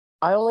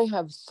 I only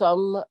have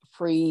some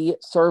free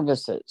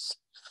services.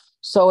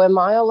 So am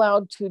I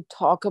allowed to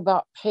talk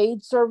about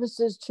paid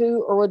services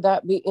too, or would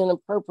that be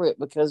inappropriate?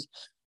 Because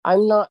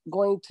I'm not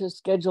going to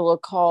schedule a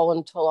call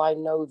until I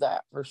know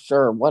that for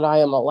sure, what I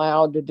am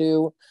allowed to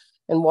do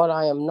and what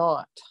I am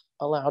not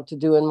allowed to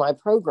do in my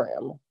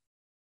program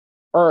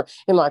or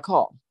in my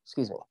call,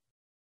 excuse me.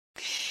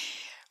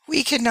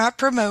 We cannot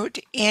promote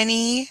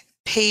any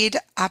paid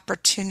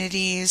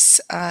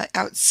opportunities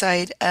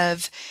outside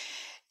of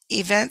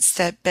events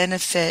that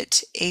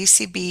benefit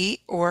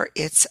ACB or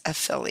its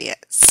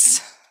affiliates.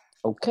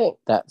 Okay,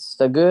 that's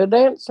a good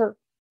answer.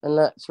 And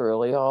that's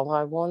really all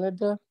I wanted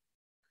to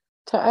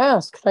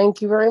ask.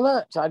 Thank you very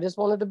much. I just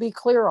wanted to be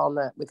clear on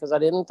that because I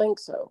didn't think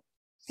so.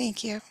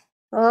 Thank you.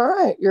 All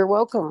right, you're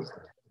welcome.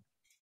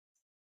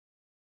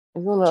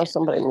 You want to know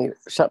somebody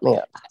shut me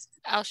up?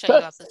 I'll shut you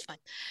up. That's fine.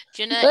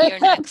 Jeanette, you're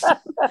next.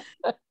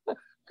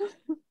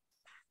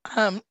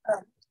 I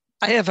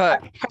have a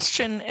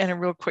question and a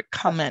real quick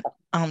comment.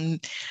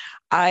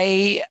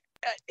 I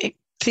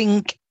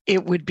think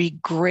it would be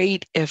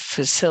great if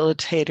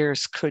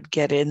facilitators could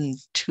get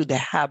into the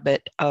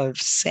habit of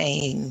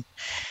saying,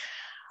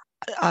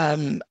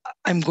 I'm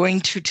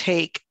going to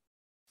take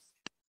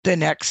the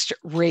next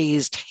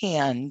raised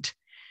hand,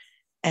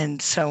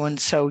 and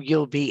so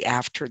you'll be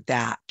after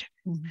that.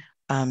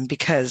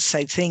 Because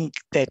I think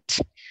that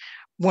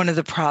one of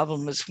the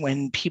problems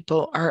when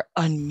people are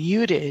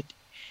unmuted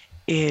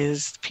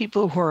is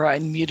people who are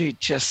unmuted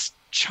just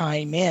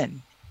chime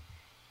in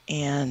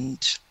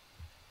and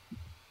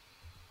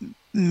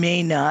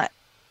may not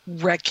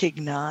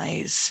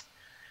recognize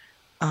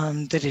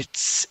that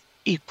it's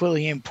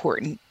equally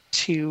important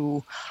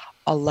to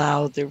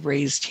allow the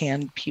raised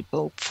hand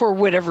people, for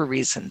whatever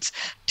reasons,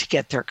 to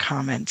get their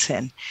comments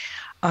in.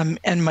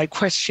 And my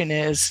question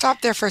is...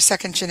 Stop there for a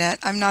second, Jeanette.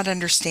 I'm not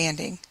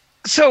understanding.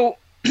 So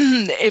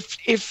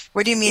if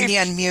what do you mean the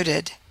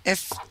unmuted?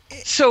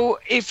 So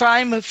if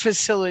I'm a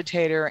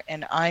facilitator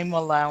and I'm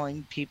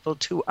allowing people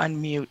to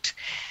unmute,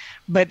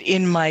 but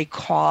in my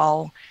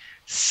call,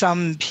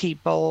 some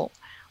people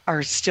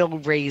are still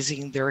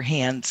raising their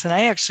hands. And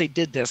I actually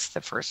did this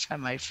the first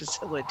time I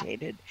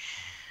facilitated.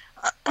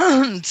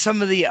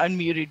 Some of the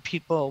unmuted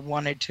people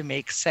wanted to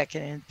make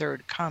second and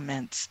third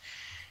comments.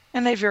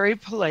 And I very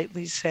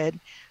politely said,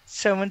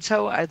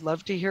 so-and-so, I'd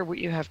love to hear what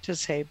you have to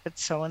say, but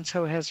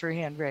so-and-so has her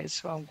hand raised,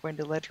 so I'm going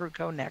to let her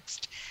go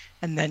next,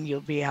 and then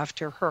you'll be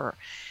after her.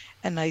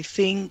 And I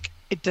think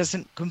it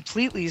doesn't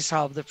completely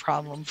solve the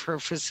problem for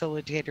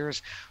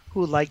facilitators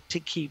who like to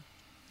keep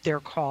their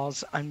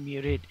calls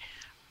unmuted,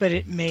 but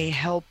it may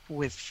help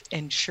with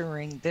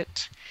ensuring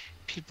that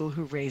people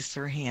who raise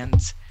their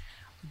hands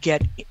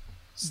get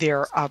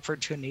their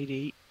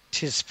opportunity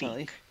to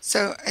speak.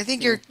 So I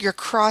think you're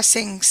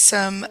crossing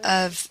some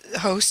of the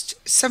host.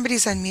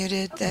 Somebody's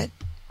unmuted that.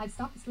 I've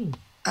stopped the stream.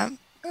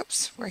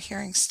 Oops, we're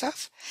hearing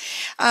stuff.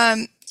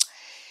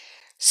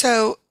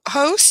 So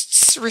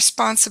hosts'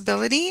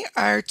 responsibility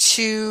are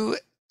to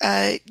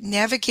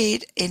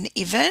navigate an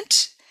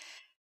event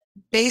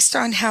based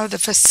on how the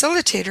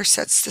facilitator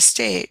sets the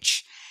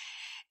stage.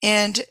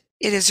 And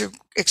it is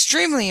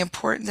extremely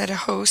important that a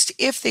host,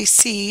 if they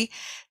see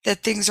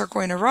that things are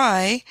going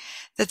awry,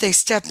 that they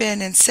step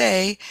in and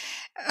say,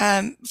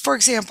 for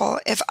example,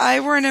 if I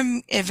were in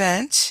an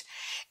event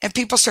and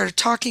people started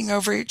talking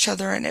over each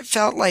other and it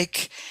felt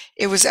like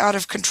it was out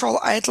of control,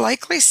 I'd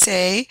likely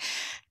say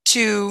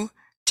to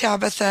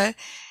Tabitha,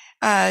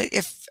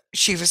 if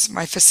she was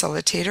my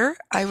facilitator,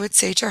 I would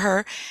say to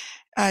her,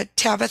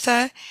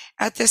 Tabitha,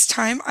 at this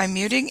time, I'm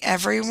muting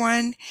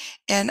everyone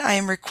and I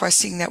am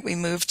requesting that we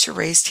move to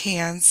raised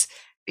hands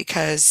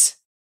because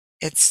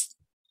it's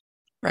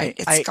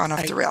gone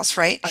off the rails,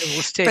 right? I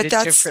will state it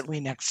differently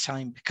next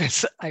time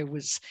because I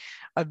was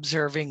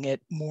observing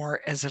it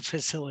more as a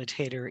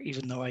facilitator,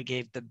 even though I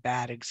gave the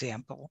bad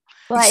example.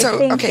 Well, so, I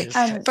think,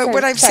 okay, but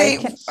what I'm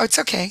saying, it's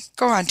okay.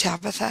 Go on,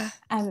 Tabitha.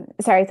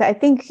 Sorry. So I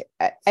think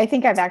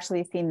I've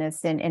actually seen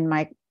this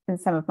in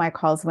some of my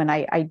calls when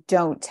I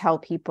don't tell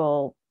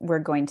people we're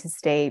going to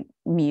stay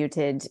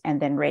muted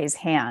and then raise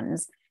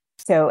hands.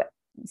 So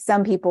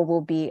some people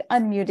will be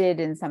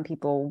unmuted and some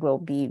people will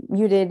be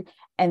muted,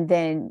 and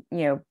then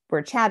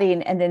we're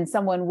chatting and then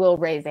someone will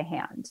raise a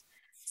hand.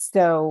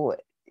 So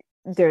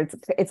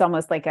it's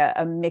almost like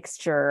a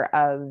mixture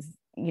of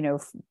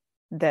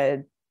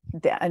the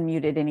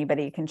unmuted,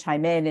 anybody can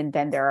chime in, and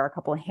then there are a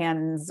couple of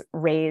hands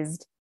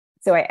raised.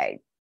 So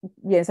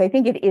so I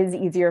think it is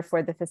easier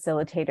for the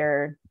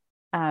facilitator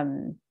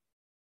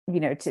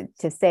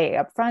to say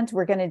up front,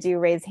 we're going to do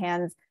raise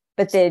hands,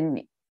 but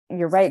then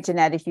you're right,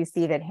 Jeanette, if you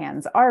see that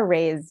hands are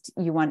raised,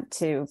 you want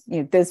to,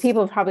 those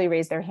people probably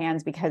raise their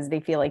hands because they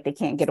feel like they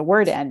can't get a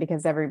word in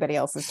because everybody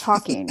else is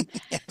talking.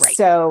 Right.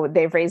 So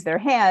they've raised their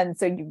hands.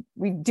 So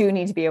we do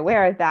need to be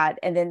aware of that.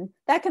 And then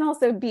that can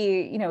also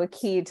be, a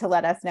key to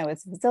let us know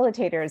as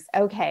facilitators,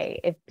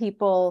 okay, if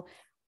people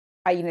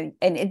and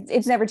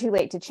it's never too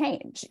late to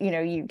change.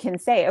 You can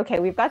say, okay,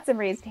 we've got some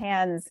raised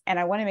hands and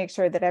I want to make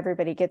sure that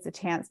everybody gets a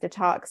chance to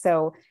talk.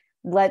 So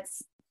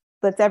let's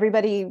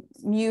everybody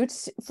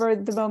mute for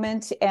the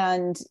moment.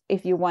 And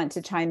if you want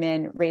to chime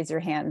in, raise your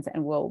hands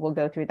and we'll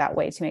go through that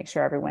way to make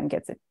sure everyone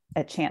gets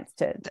a chance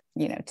to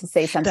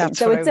say something. That's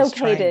so what it's I was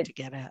okay trying to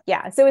get at.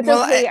 Yeah. So it's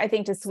okay, I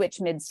think, to switch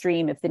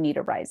midstream if the need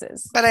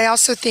arises. But I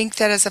also think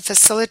that as a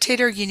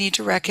facilitator, you need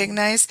to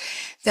recognize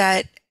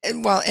that,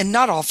 and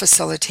not all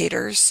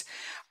facilitators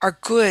are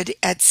good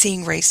at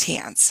seeing raised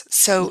hands.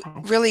 So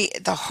really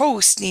the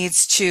host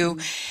needs to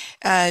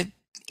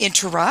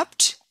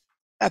interrupt,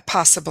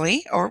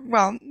 possibly, or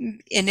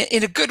in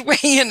a good way,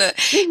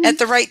 at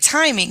the right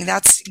timing.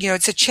 That's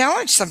it's a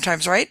challenge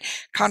sometimes, right?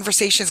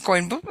 Conversations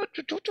going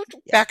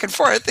back and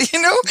forth,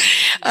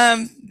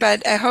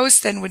 but a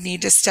host then would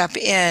need to step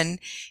in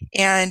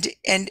and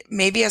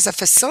maybe as a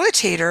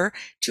facilitator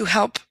to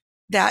help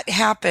that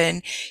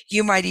happen,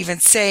 you might even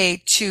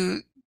say to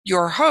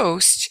your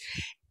host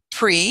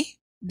pre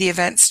the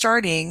event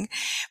starting,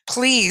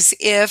 please,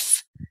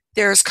 if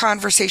there's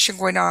conversation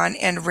going on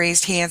and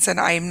raised hands and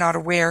I am not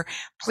aware,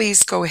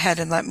 please go ahead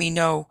and let me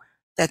know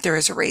that there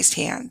is a raised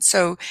hand.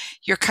 So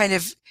you're kind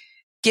of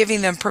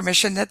giving them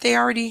permission that they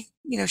already,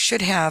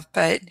 should have,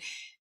 but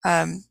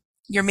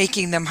you're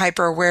making them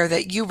hyper aware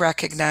that you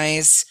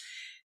recognize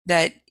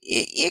that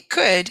it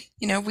could,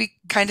 we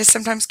kind of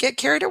sometimes get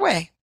carried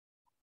away.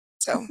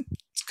 So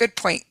it's a good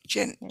point,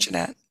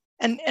 Jeanette.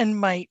 And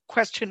my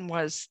question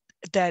was,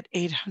 that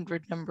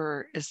 800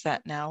 number, is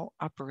that now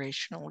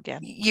operational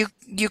again?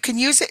 You can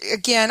use it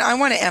again. I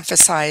want to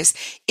emphasize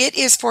it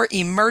is for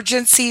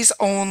emergencies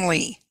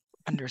only.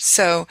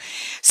 Understood.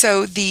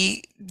 So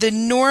the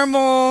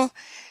normal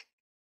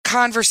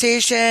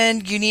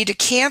conversation, you need to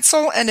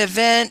cancel an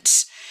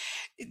event,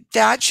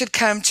 that should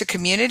come to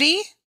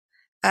community,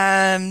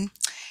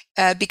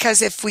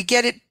 because if we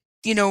get it,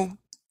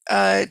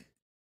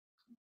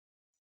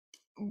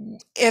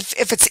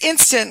 if it's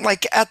instant,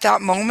 like at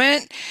that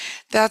moment,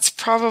 that's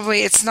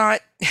probably, it's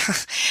not,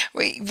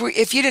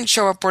 if you didn't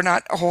show up, we're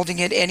not holding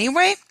it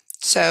anyway.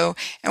 So,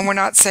 and we're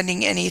not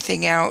sending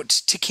anything out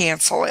to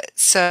cancel it.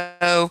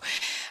 So,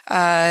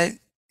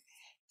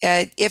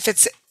 if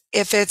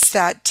it's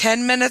that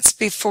 10 minutes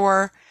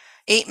before,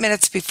 8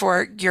 minutes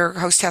before your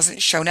host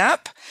hasn't shown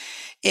up,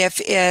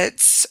 if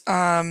it's,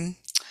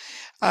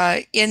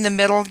 in the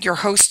middle, your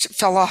host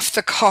fell off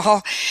the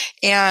call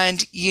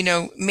and,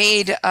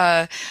 made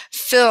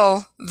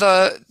Phil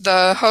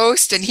the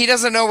host and he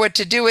doesn't know what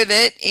to do with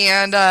it,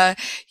 and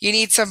you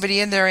need somebody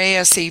in there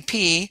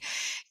ASAP.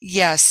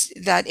 Yes,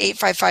 that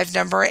 855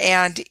 number,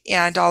 and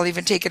I'll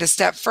even take it a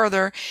step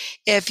further.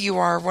 If you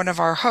are one of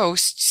our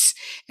hosts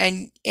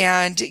and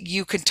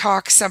you can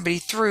talk somebody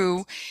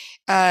through,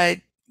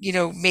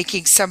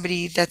 making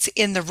somebody that's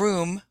in the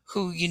room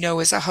who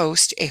is a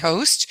host,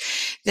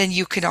 then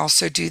you can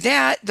also do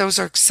that. Those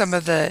are some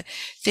of the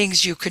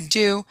things you can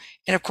do.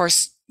 And of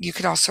course, you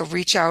can also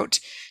reach out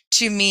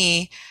to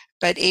me,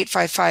 but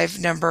 855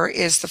 number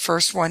is the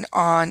first one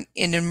on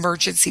an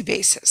emergency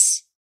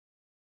basis.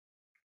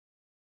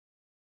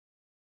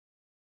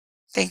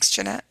 Thanks,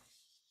 Jeanette.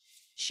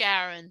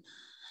 Sharon.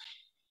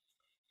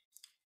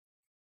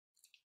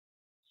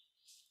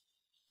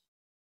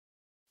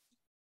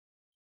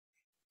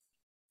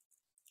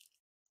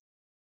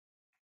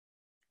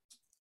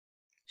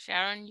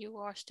 Sharon, you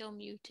are still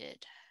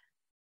muted.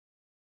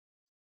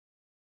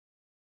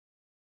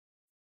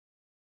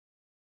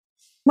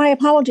 My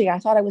apology. I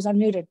thought I was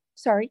unmuted.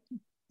 Sorry.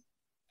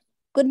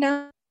 Good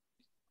now.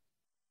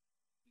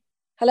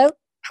 Hello?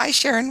 Hi,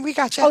 Sharon. We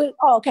got you.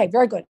 Oh, okay.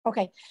 Very good.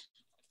 Okay.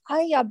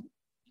 I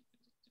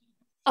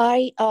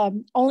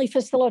only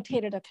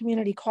facilitated a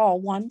community call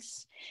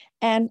once,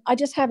 and I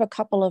just have a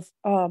couple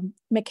of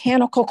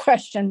mechanical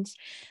questions.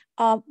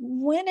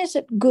 When is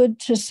it good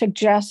to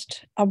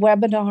suggest a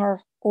webinar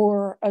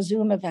or a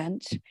Zoom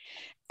event?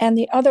 And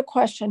the other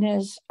question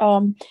is,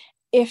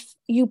 if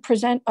you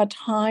present a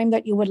time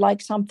that you would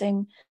like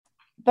something,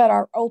 but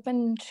are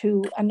open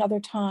to another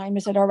time,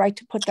 is it all right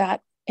to put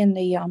that in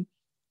the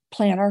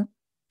planner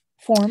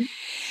form?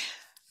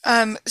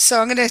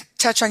 So I'm going to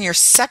touch on your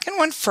second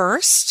one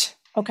first.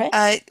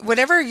 Okay.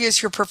 Whatever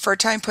is your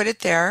preferred time, put it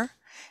there.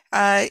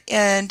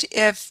 And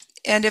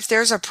if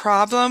there's a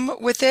problem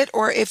with it,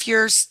 or if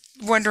you're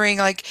wondering,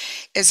 like,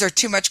 is there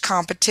too much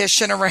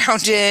competition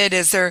around it?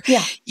 Is there?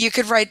 Yeah. You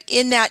could write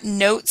in that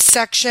notes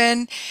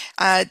section.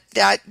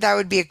 That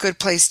would be a good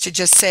place to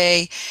just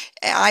say,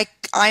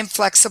 I'm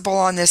flexible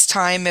on this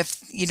time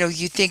if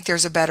you think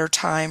there's a better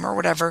time or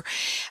whatever.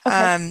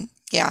 Okay.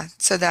 Yeah.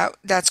 So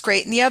that's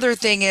great. And the other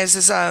thing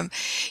is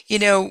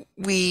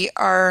we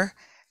are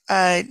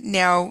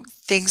now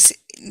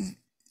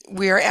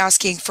we are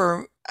asking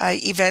for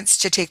events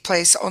to take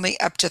place only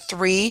up to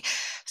 3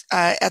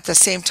 at the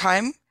same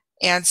time.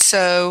 And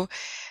so,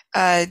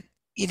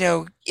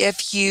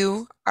 if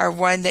you are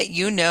one that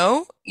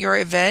your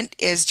event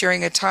is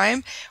during a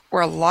time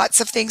where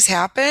lots of things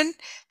happen,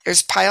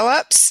 there's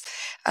pileups,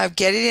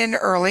 get it in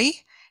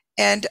early,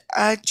 and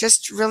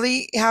just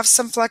really have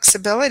some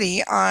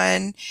flexibility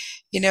on,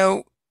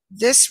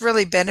 this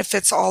really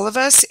benefits all of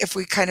us if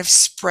we kind of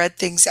spread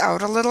things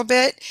out a little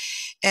bit.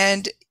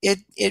 And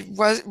it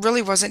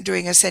really wasn't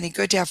doing us any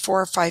good to have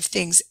 4 or 5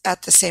 things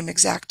at the same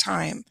exact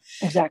time.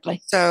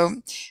 Exactly. So,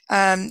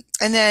 and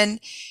then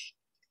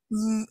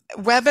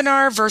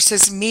webinar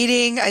versus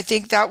meeting, I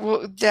think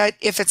that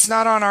if it's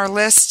not on our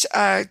list,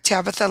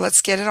 Tabitha,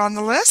 let's get it on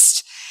the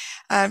list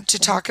to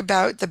talk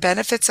about the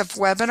benefits of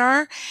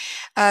webinar.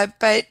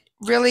 But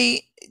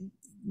really,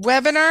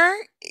 webinar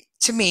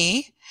to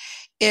me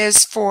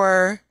is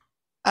for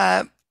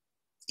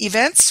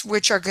events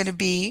which are going to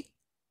be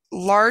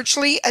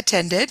largely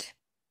attended.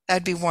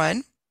 That'd be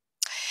one.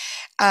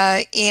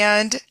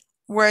 And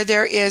where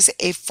there is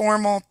a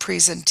formal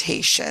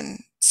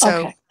presentation. So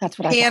okay. That's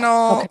what I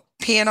thought. Okay.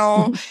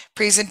 Panel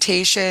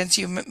presentations,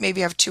 you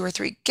maybe have 2 or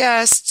 3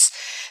 guests,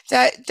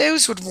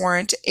 those would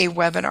warrant a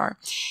webinar.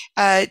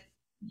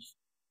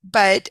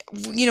 But,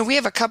 we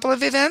have a couple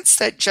of events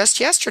that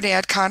just yesterday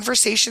had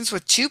conversations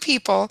with 2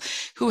 people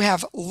who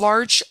have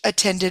large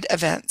attended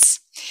events,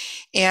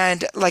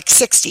 and like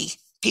 60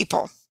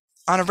 people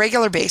on a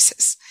regular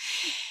basis.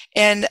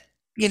 And,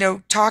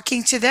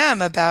 talking to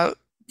them about,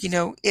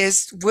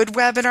 would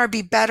webinar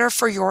be better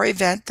for your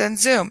event than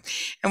Zoom?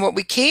 And what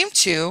we came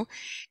to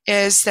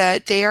is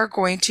that they are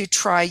going to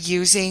try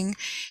using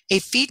a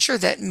feature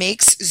that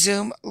makes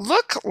Zoom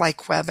look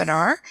like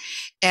webinar.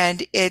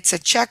 And it's a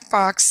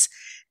checkbox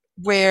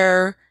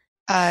where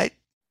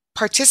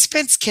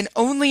participants can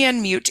only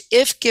unmute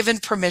if given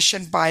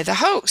permission by the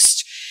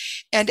host.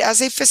 And as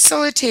a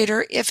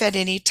facilitator, if at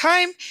any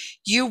time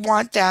you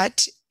want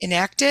that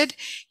enacted,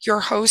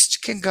 your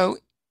host can go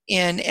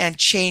in and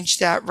change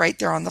that right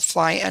there on the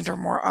fly under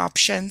more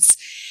options.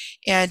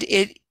 And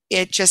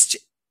it just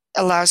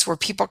allows where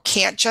people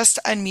can't just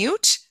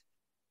unmute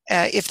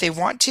if they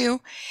want to.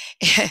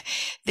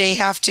 They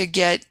have to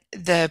get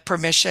the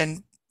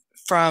permission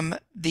from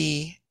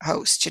the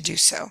host to do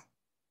so.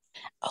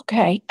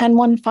 Okay. And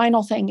one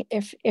final thing,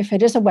 if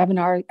it is a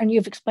webinar, and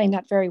you've explained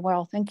that very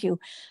well, thank you.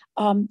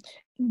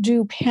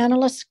 Do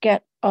panelists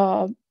get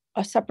a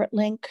separate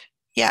link?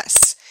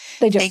 Yes.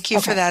 They do. Thank you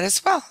for that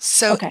as well.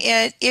 So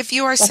if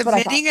you are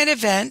submitting an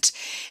event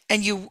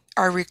and you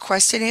are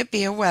requesting it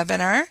be a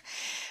webinar,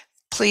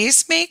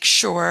 please make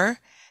sure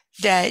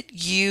that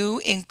you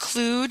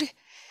include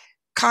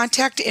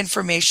contact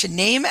information,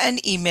 name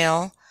and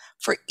email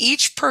for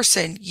each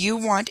person you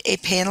want a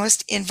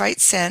panelist invite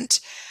sent,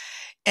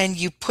 and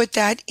you put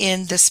that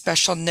in the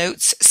special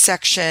notes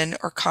section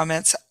or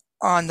comments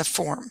on the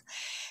form.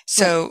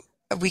 So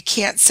we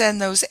can't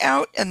send those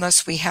out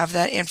unless we have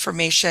that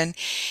information,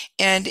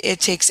 and it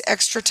takes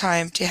extra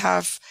time to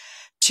have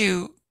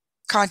to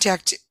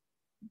contact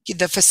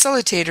the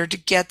facilitator to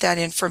get that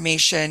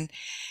information.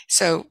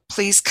 So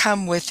please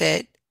come with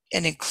it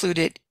and include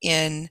it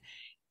in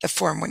the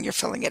form when you're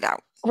filling it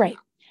out. Great.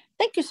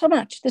 Thank you so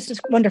much. This is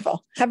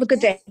wonderful. Have a good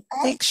day.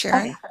 Thanks,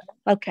 Sharon.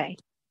 Okay.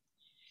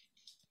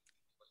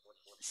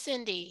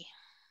 Cindy.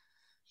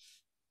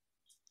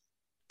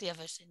 The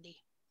other Cindy.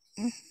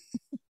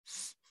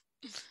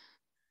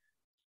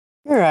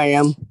 Here I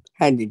am.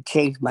 Had to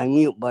change my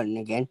mute button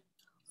again,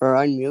 or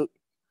unmute.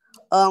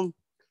 I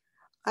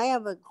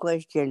have a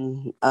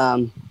question.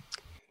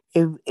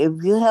 If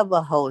you have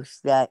a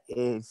host that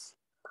is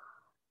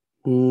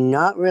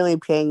not really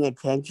paying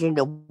attention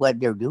to what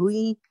they're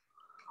doing,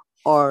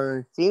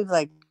 or seems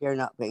like they're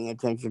not paying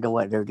attention to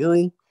what they're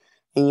doing,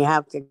 and you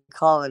have to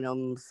call on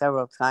them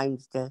several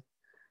times to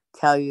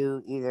tell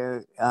you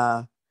either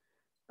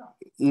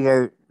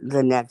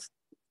the next,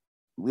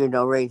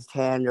 raised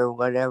hand or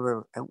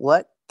whatever.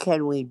 What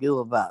can we do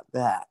about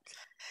that?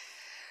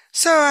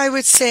 So I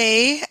would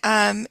say,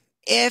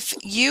 if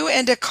you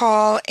end a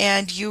call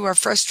and you are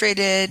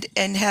frustrated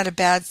and had a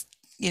bad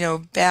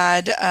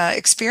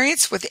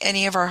experience with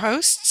any of our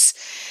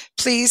hosts,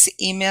 please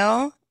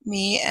email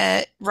me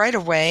right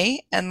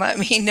away and let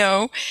me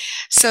know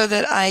so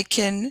that I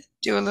can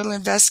do a little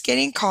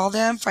investigating, call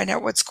them, find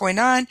out what's going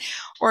on,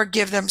 or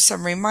give them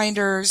some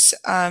reminders.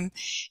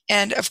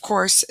 And of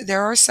course,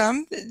 there are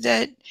some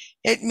that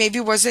it maybe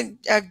wasn't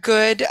a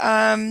good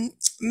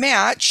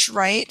match,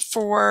 right,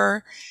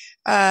 for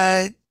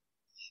that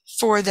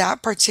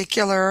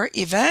particular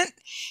event.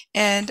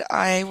 And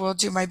I will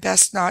do my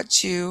best not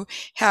to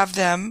have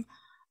them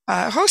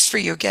host for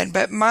you again.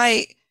 But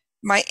my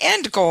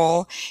end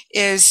goal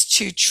is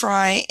to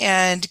try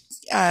and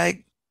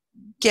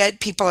get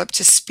people up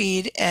to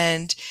speed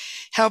and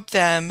help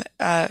them,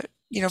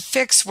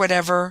 fix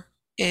whatever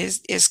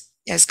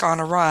has gone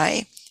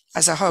awry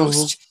as a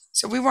host. Mm-hmm.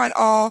 So we want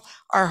all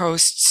our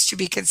hosts to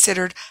be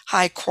considered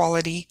high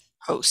quality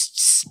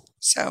hosts.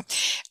 So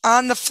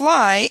on the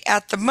fly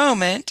at the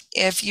moment,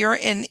 if you're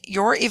in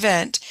your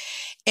event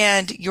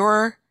and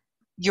your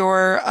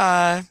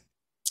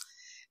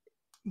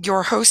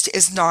host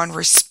is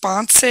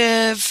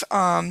non-responsive,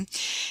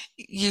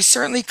 you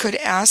certainly could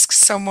ask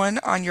someone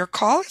on your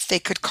call if they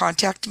could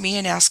contact me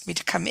and ask me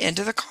to come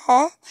into the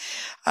call.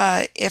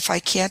 If I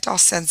can't, I'll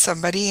send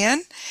somebody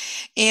in.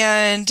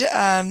 And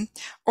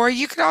or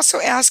you could also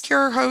ask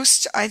your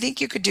host, I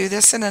think you could do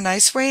this in a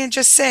nice way and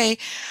just say,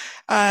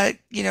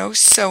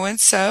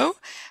 so-and-so,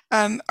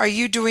 are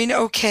you doing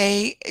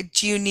okay?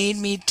 Do you need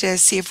me to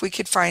see if we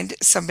could find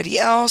somebody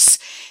else?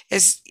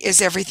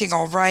 Is everything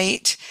all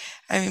right?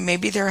 I mean,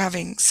 maybe they're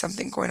having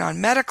something going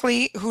on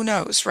medically. Who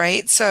knows,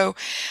 right? So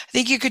I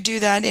think you could do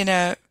that in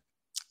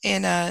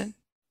a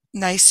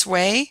nice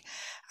way.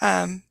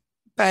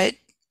 But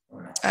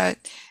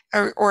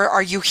or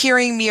are you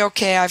hearing me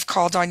okay? I've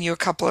called on you a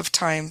couple of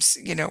times,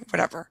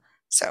 whatever.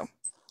 So,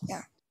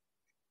 yeah.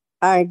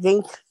 I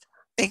think.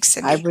 Thanks,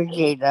 Cindy. I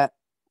appreciate that.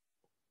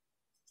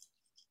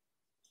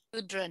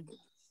 Gudrun.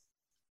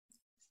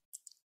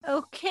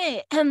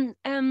 Okay. I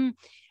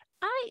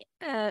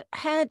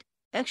had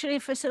actually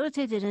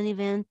facilitated an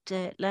event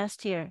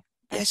last year.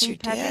 Yes, you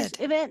did.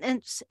 Event,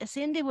 and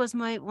Cindy was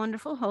my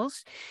wonderful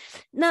host.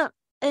 Now,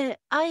 I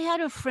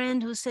had a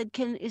friend who said,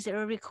 is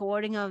there a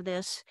recording of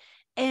this?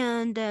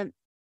 And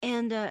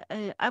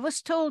I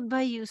was told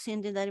by you,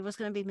 Cindy, that it was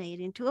going to be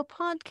made into a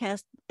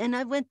podcast. And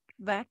I went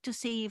back to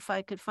see if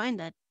I could find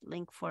that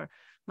link for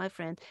my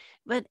friend.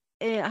 But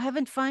I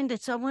haven't found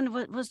it. So I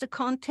wonder, was the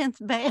content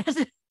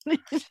bad?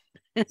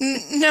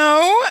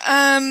 No,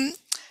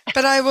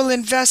 but I will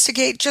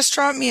investigate. Just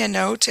drop me a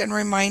note and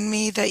remind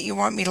me that you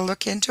want me to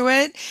look into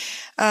it.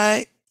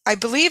 I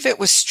believe it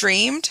was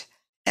streamed.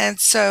 And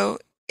so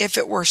if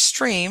it were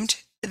streamed,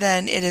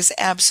 then it is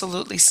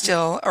absolutely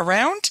still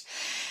around.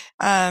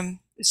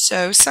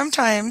 So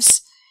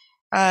sometimes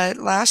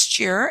last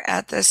year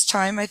at this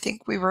time, I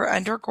think we were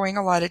undergoing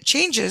a lot of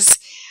changes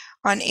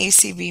on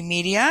ACB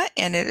Media,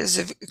 and it is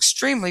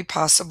extremely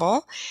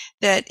possible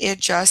that it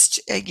just,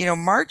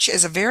 March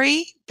is a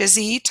very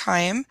busy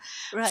time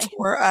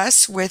for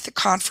us with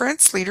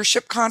the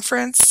leadership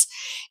conference,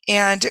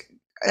 and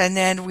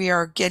then we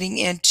are getting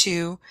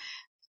into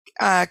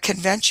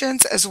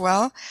conventions as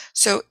well.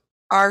 So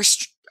our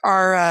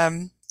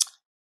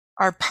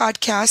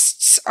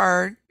podcasts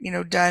are,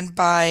 done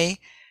by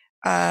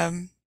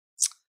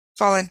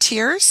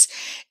volunteers.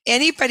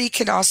 Anybody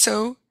can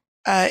also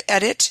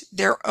edit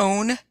their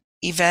own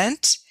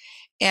event,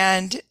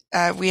 and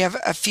we have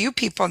a few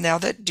people now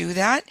that do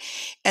that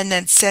and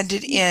then send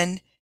it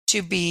in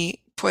to be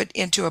put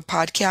into a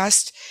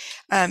podcast.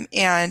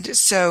 And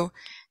so,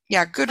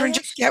 yeah, Gudrun,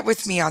 just get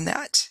with me on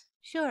that.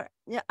 Sure.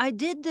 Yeah, I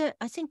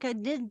think I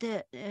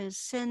did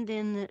send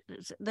in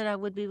that I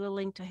would be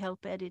willing to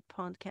help edit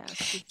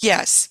podcasts.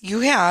 Yes, you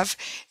have.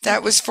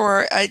 That was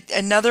for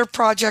another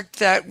project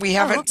that we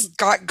haven't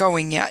got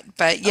going yet,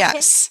 but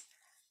yes.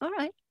 All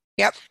right.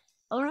 Yep.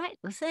 All right.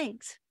 Well,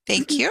 thanks.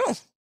 Thank you.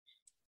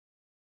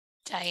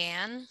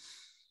 Diane?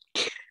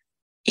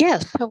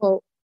 Yes.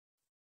 Hello.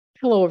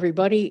 Hello,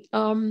 everybody.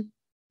 I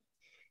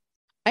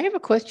have a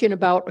question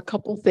about a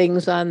couple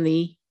things on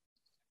the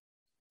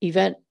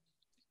event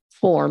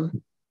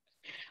form.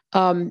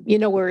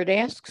 Where it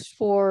asks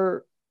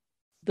for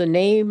the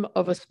name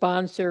of a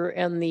sponsor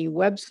and the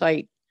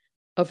website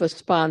of a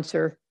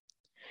sponsor.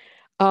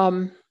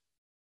 Does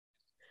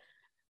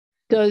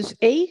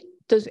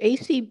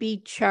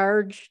ACB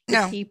charge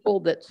the people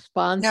that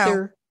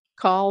sponsor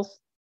calls?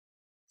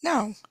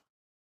 No.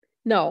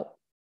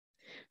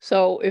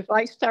 So if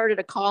I started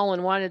a call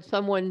and wanted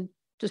someone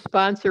to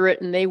sponsor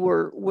it and they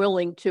were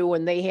willing to,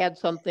 and they had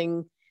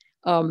something,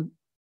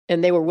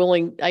 and they were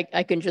willing,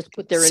 I can just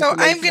put their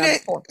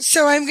information.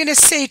 So I'm gonna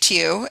say to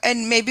you,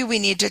 and maybe we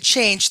need to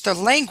change the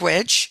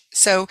language.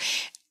 So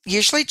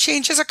usually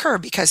changes occur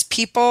because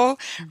people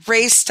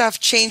raise stuff,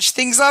 change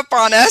things up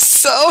on us.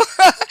 So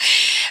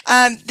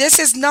this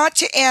is not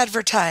to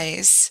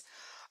advertise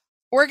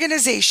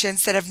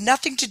organizations that have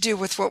nothing to do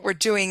with what we're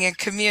doing in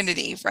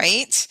community,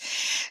 right?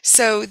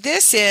 So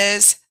this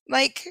is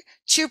like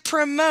to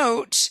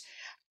promote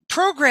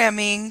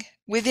programming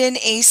within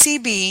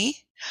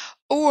ACB,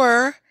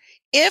 or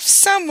if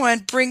someone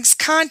brings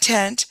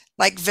content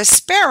like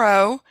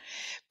Vispero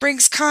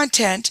brings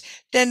content,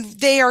 then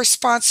they are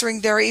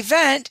sponsoring their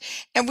event,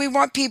 and we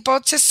want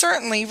people to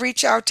certainly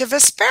reach out to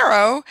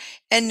Vispero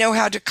and know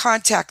how to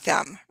contact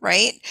them,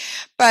 right?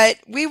 But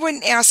we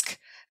wouldn't ask,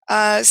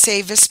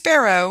 say,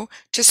 Vispero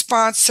to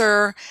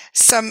sponsor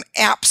some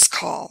apps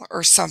call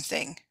or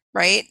something,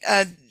 right?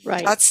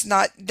 Right.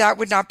 That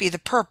would not be the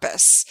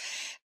purpose.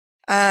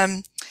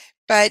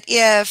 But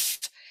if,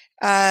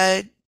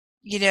 I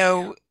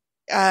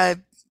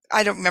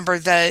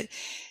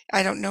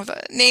don't know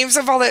the names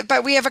of all that,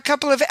 but we have a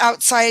couple of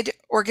outside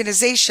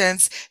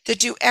organizations that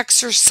do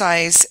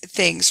exercise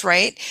things,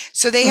 right?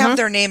 So they have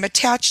their name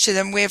attached to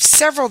them. We have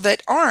several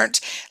that aren't.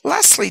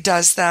 Leslie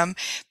does them,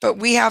 but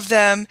we have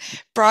them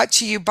brought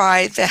to you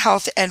by the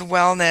Health and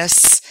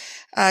Wellness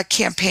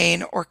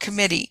campaign or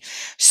committee.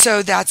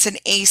 So that's an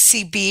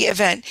ACB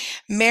event.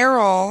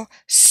 Merrill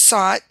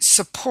sought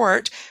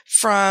support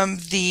from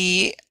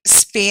the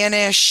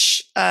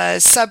Spanish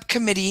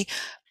subcommittee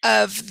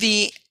of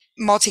the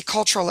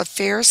Multicultural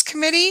Affairs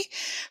Committee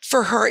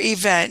for her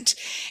event.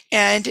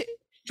 And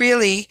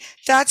really,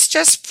 that's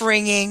just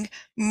bringing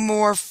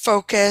more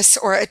focus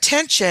or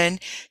attention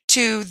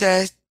to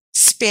the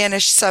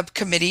Spanish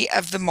subcommittee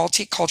of the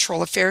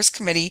Multicultural Affairs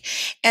Committee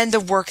and the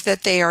work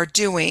that they are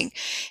doing.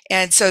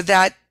 And so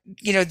that,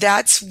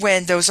 that's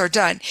when those are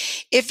done.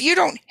 If you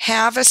don't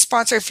have a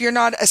sponsor, if you're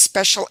not a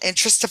special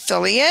interest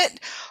affiliate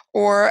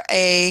or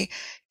a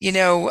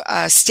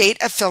state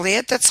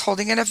affiliate that's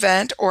holding an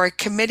event or a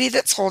committee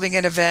that's holding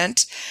an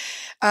event,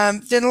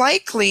 then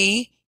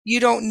likely you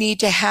don't need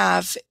to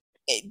have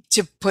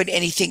to put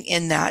anything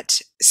in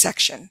that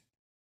section.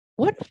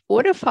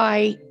 What if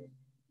I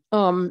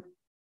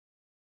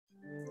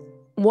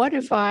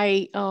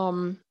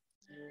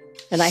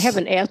and I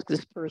haven't asked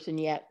this person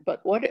yet,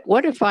 but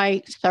what if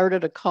I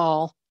started a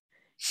call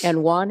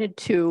and wanted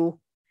to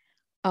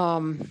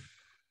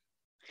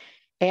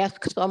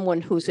ask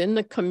someone who's in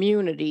the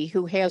community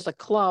who has a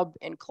club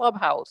in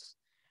Clubhouse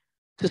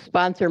to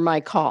sponsor my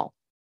call,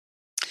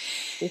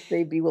 if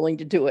they'd be willing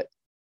to do it?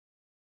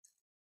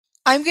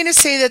 I'm going to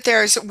say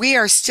that we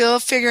are still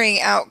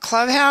figuring out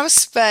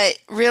Clubhouse, but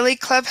really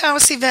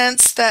Clubhouse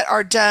events that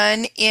are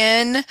done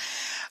in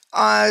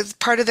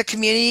part of the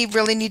community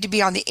really need to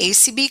be on the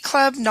ACB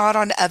club, not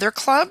on other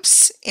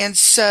clubs. And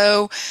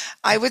so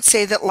I would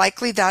say that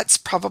likely that's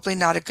probably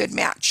not a good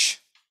match.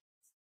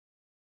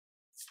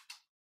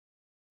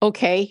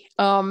 Okay.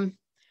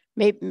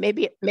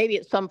 Maybe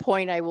at some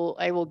point I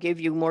will give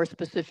you more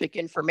specific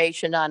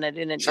information on it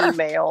in an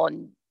email,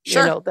 and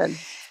then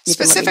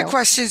specific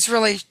questions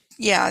really,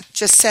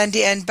 just send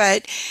in.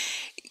 But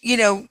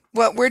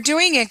what we're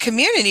doing in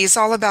community is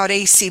all about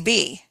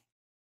ACB.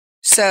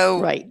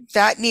 So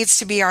that needs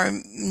to be our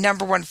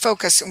number one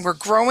focus. And we're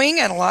growing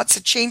and lots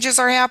of changes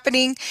are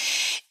happening.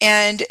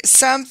 And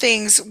some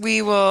things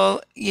we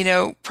will,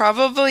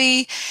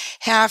 probably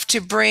have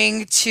to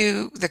bring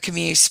to the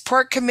Community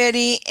Support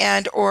Committee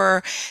and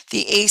or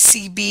the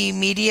ACB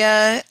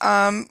Media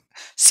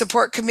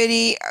Support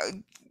Committee,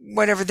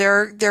 whatever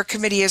their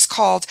committee is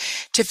called,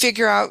 to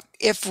figure out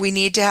if we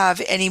need to have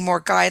any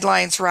more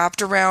guidelines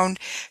wrapped around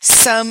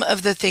some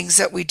of the things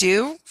that we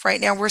do.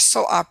 Right now, we're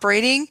still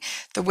operating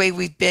the way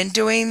we've been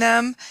doing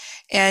them,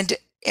 and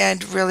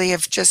really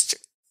have just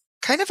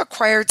kind of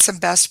acquired some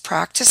best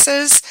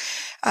practices.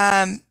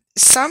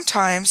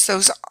 Sometimes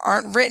those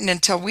aren't written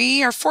until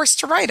we are forced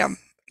to write them.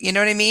 You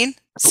know what I mean?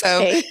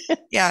 So,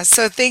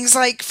 so things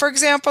like, for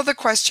example, the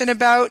question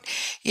about,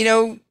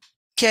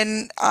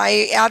 can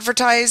I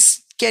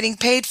advertise getting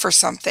paid for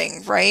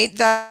something, right?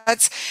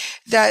 That's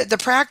the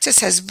practice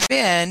has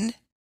been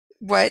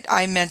what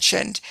I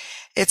mentioned.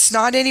 It's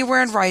not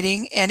anywhere in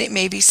writing, and it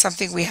may be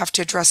something we have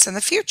to address in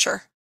the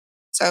future.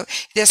 So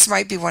this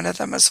might be one of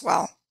them as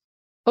well.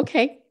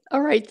 Okay.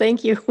 All right.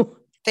 Thank you.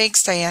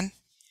 Thanks, Diane.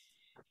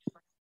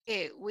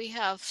 Okay, we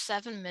have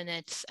 7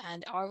 minutes,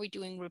 and are we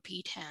doing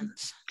repeat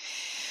hands?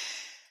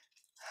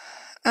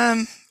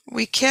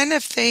 We can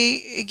if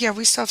we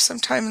still have some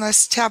time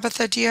left.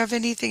 Tabitha, do you have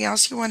anything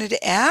else you wanted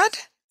to add?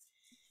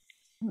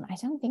 I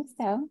don't think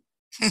so.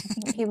 I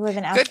think people have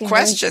been asking good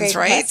questions, really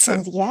right?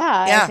 Questions. So,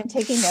 I've been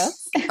taking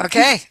notes.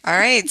 Okay, all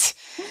right.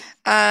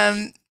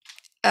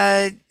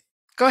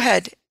 Go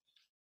ahead.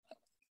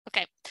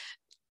 Okay,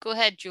 go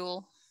ahead,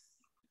 Jewel.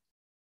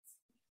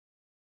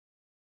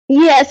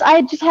 Yes,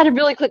 I just had a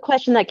really quick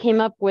question that came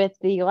up with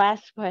the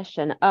last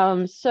question.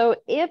 So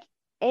if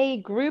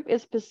a group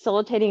is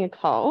facilitating a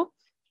call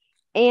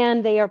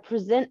and they are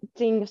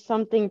presenting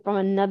something from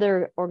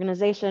another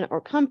organization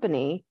or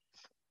company,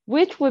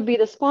 which would be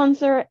the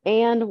sponsor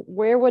and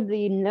where would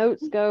the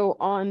notes go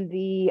on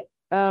the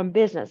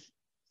business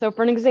So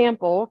for an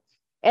example,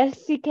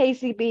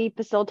 SCKCB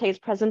facilitates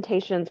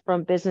presentations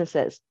from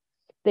businesses.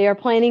 They are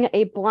planning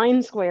a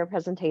blind square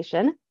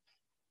presentation.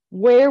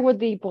 Where would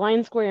the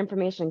blind square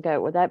information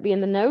go? Would that be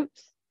in the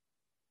notes?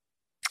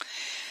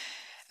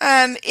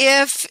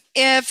 If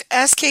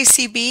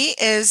SKCB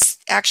is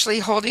actually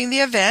holding the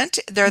event,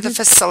 they're the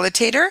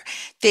facilitator,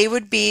 they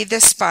would be the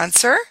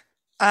sponsor.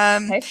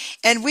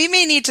 And we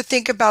may need to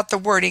think about the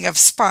wording of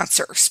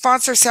sponsor.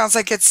 Sponsor sounds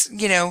like it's,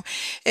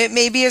 it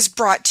maybe is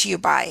brought to you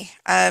by.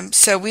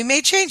 So we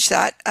may change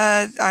that.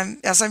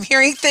 As I'm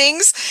hearing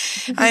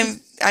things,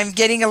 I'm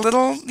getting a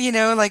little,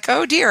 like,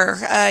 oh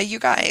dear, you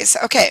guys.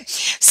 Okay.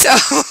 So,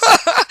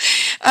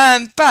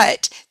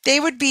 but they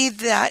would be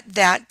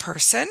that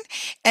person.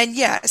 And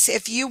yes,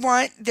 if you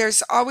want,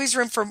 there's always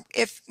room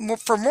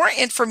for more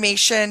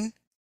information,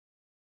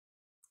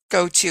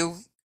 go to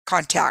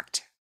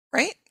contact,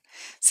 right?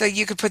 So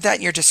you could put that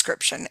in your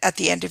description, at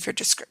the end of your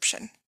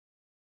description.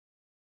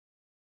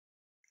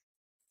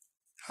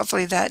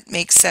 Hopefully that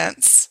makes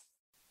sense.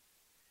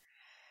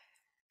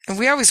 And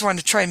we always want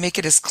to try and make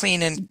it as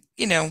clean and,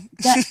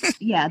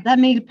 that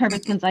made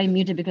perfect sense. I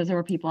muted because there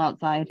were people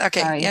outside.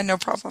 Okay, Sorry. Yeah, no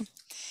problem.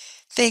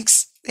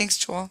 Thanks,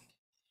 Joel.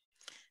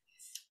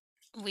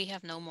 We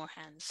have no more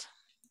hands.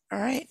 All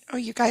right. Oh,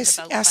 you guys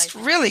asked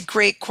really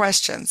great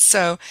questions.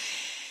 So,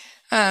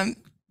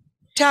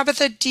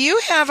 Tabitha, do you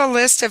have a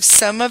list of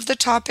some of the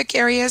topic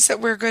areas that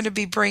we're going to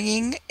be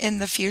bringing in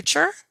the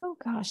future? Oh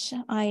gosh,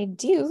 I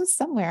do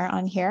somewhere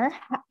on here.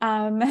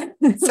 So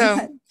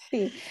let's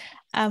see.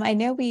 I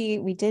know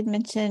we did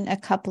mention a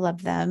couple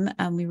of them.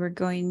 We were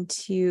going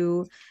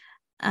to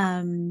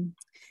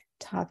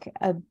talk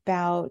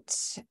about,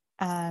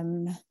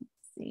 let's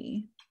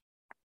see,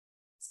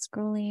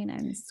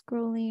 I'm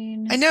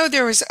scrolling. I know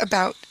there was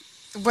about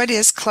what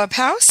is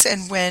Clubhouse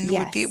and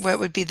what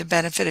would be the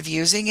benefit of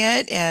using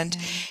it, and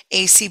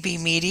ACB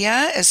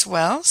Media as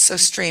well. So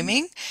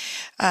streaming,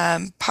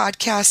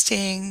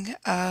 podcasting.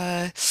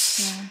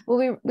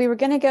 Well, we were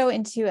going to go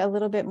into a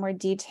little bit more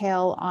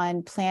detail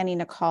on planning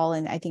a call,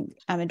 and I think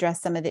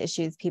address some of the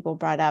issues people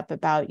brought up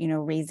about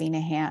raising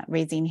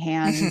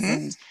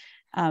hands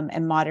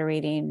and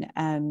moderating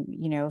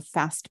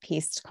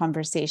fast-paced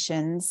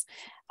conversations.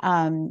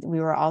 We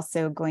were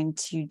also going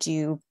to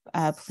do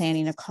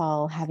planning a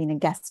call, having a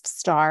guest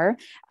star.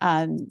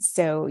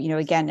 So,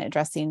 again,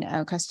 addressing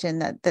a question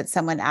that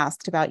someone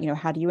asked about,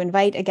 how do you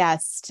invite a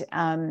guest?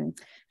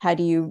 How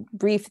do you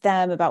brief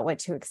them about what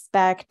to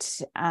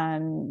expect? How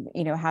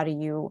do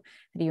you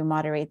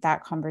moderate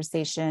that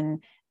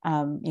conversation?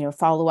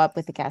 Follow up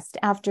with the guest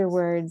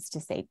afterwards to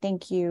say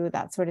thank you,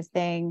 that sort of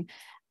thing.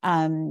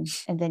 And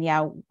then,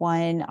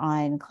 one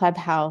on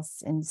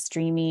Clubhouse and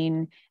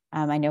streaming.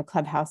 I know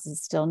Clubhouse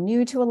is still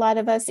new to a lot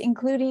of us,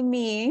 including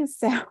me.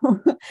 So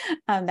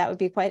that would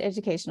be quite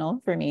educational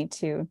for me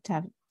to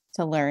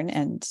learn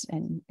and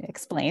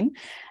explain.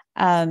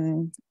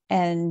 And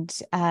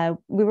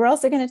we were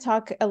also going to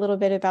talk a little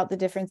bit about the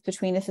difference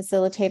between a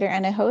facilitator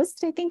and a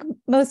host. I think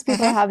most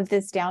people have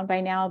this down by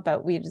now,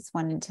 but we just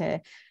wanted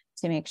to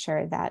make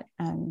sure that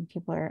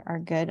people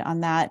are good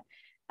on that.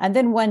 And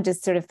then one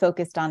just sort of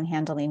focused on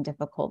handling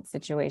difficult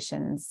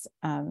situations,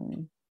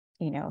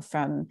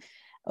 from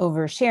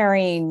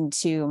oversharing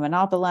to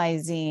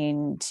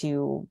monopolizing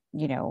to,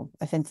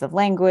 offensive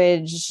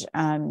language,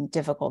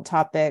 difficult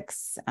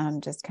topics,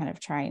 just kind of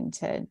trying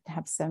to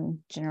have some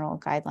general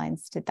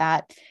guidelines to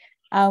that.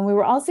 We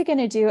were also going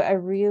to do a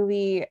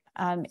really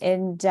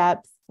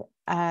in-depth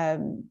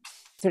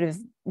sort of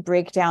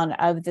breakdown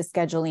of the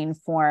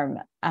scheduling form.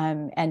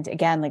 And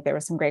again, there were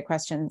some great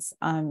questions,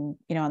 on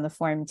the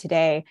form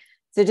today.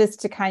 So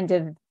just to kind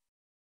of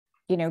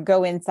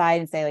go inside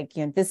and say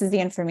this is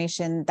the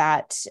information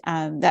that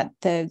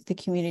the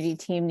community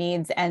team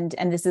needs, and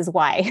this is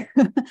why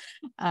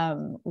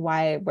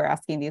why we're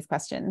asking these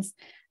questions.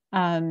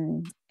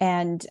 And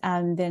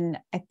then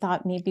I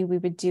thought maybe we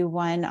would do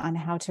one on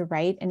how to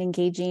write an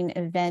engaging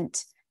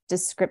event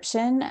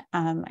description.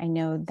 I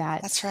know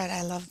that's right.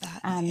 I love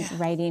that.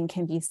 Writing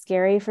can be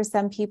scary for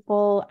some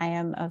people. I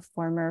am a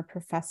former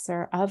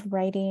professor of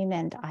writing,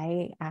 and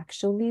I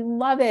actually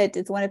love it.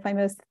 It's one of my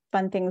most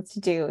fun things to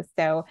do.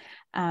 So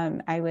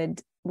I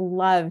would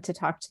love to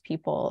talk to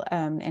people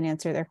and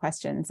answer their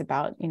questions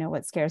about,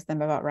 what scares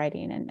them about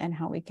writing and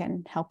how we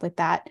can help with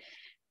that.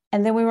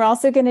 And then we were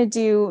also going to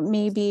do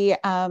maybe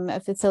a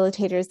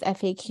facilitators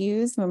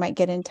FAQs. We might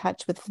get in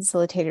touch with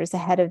facilitators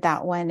ahead of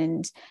that one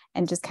and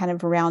just kind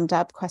of round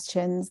up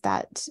questions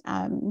that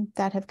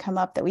have come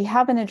up that we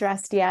haven't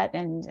addressed yet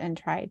and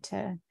try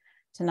to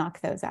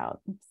knock those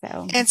out.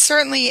 So, and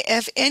certainly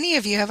if any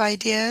of you have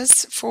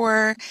ideas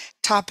for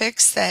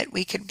topics that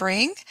we could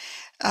bring,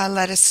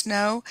 let us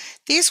know.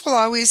 These will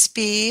always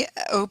be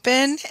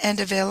open and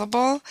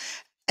available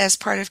as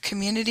part of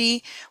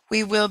community.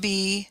 We will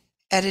be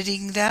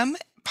editing them,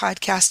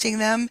 podcasting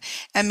them,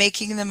 and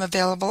making them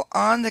available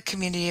on the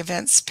community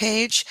events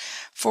page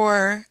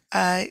for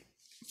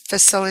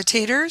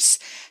facilitators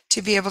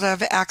to be able to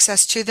have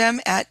access to them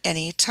at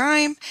any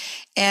time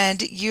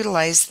and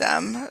utilize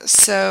them.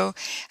 So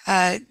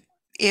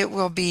it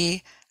will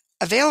be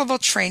available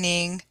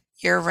training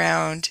year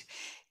round,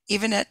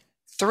 even at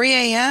 3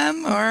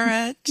 a.m. or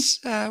at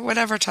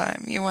whatever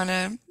time you want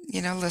to,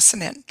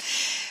 listen in.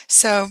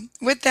 So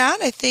with that,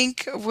 I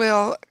think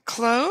we'll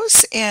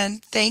close,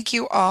 and thank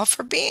you all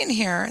for being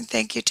here. And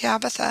thank you,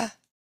 Tabitha.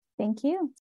 Thank you.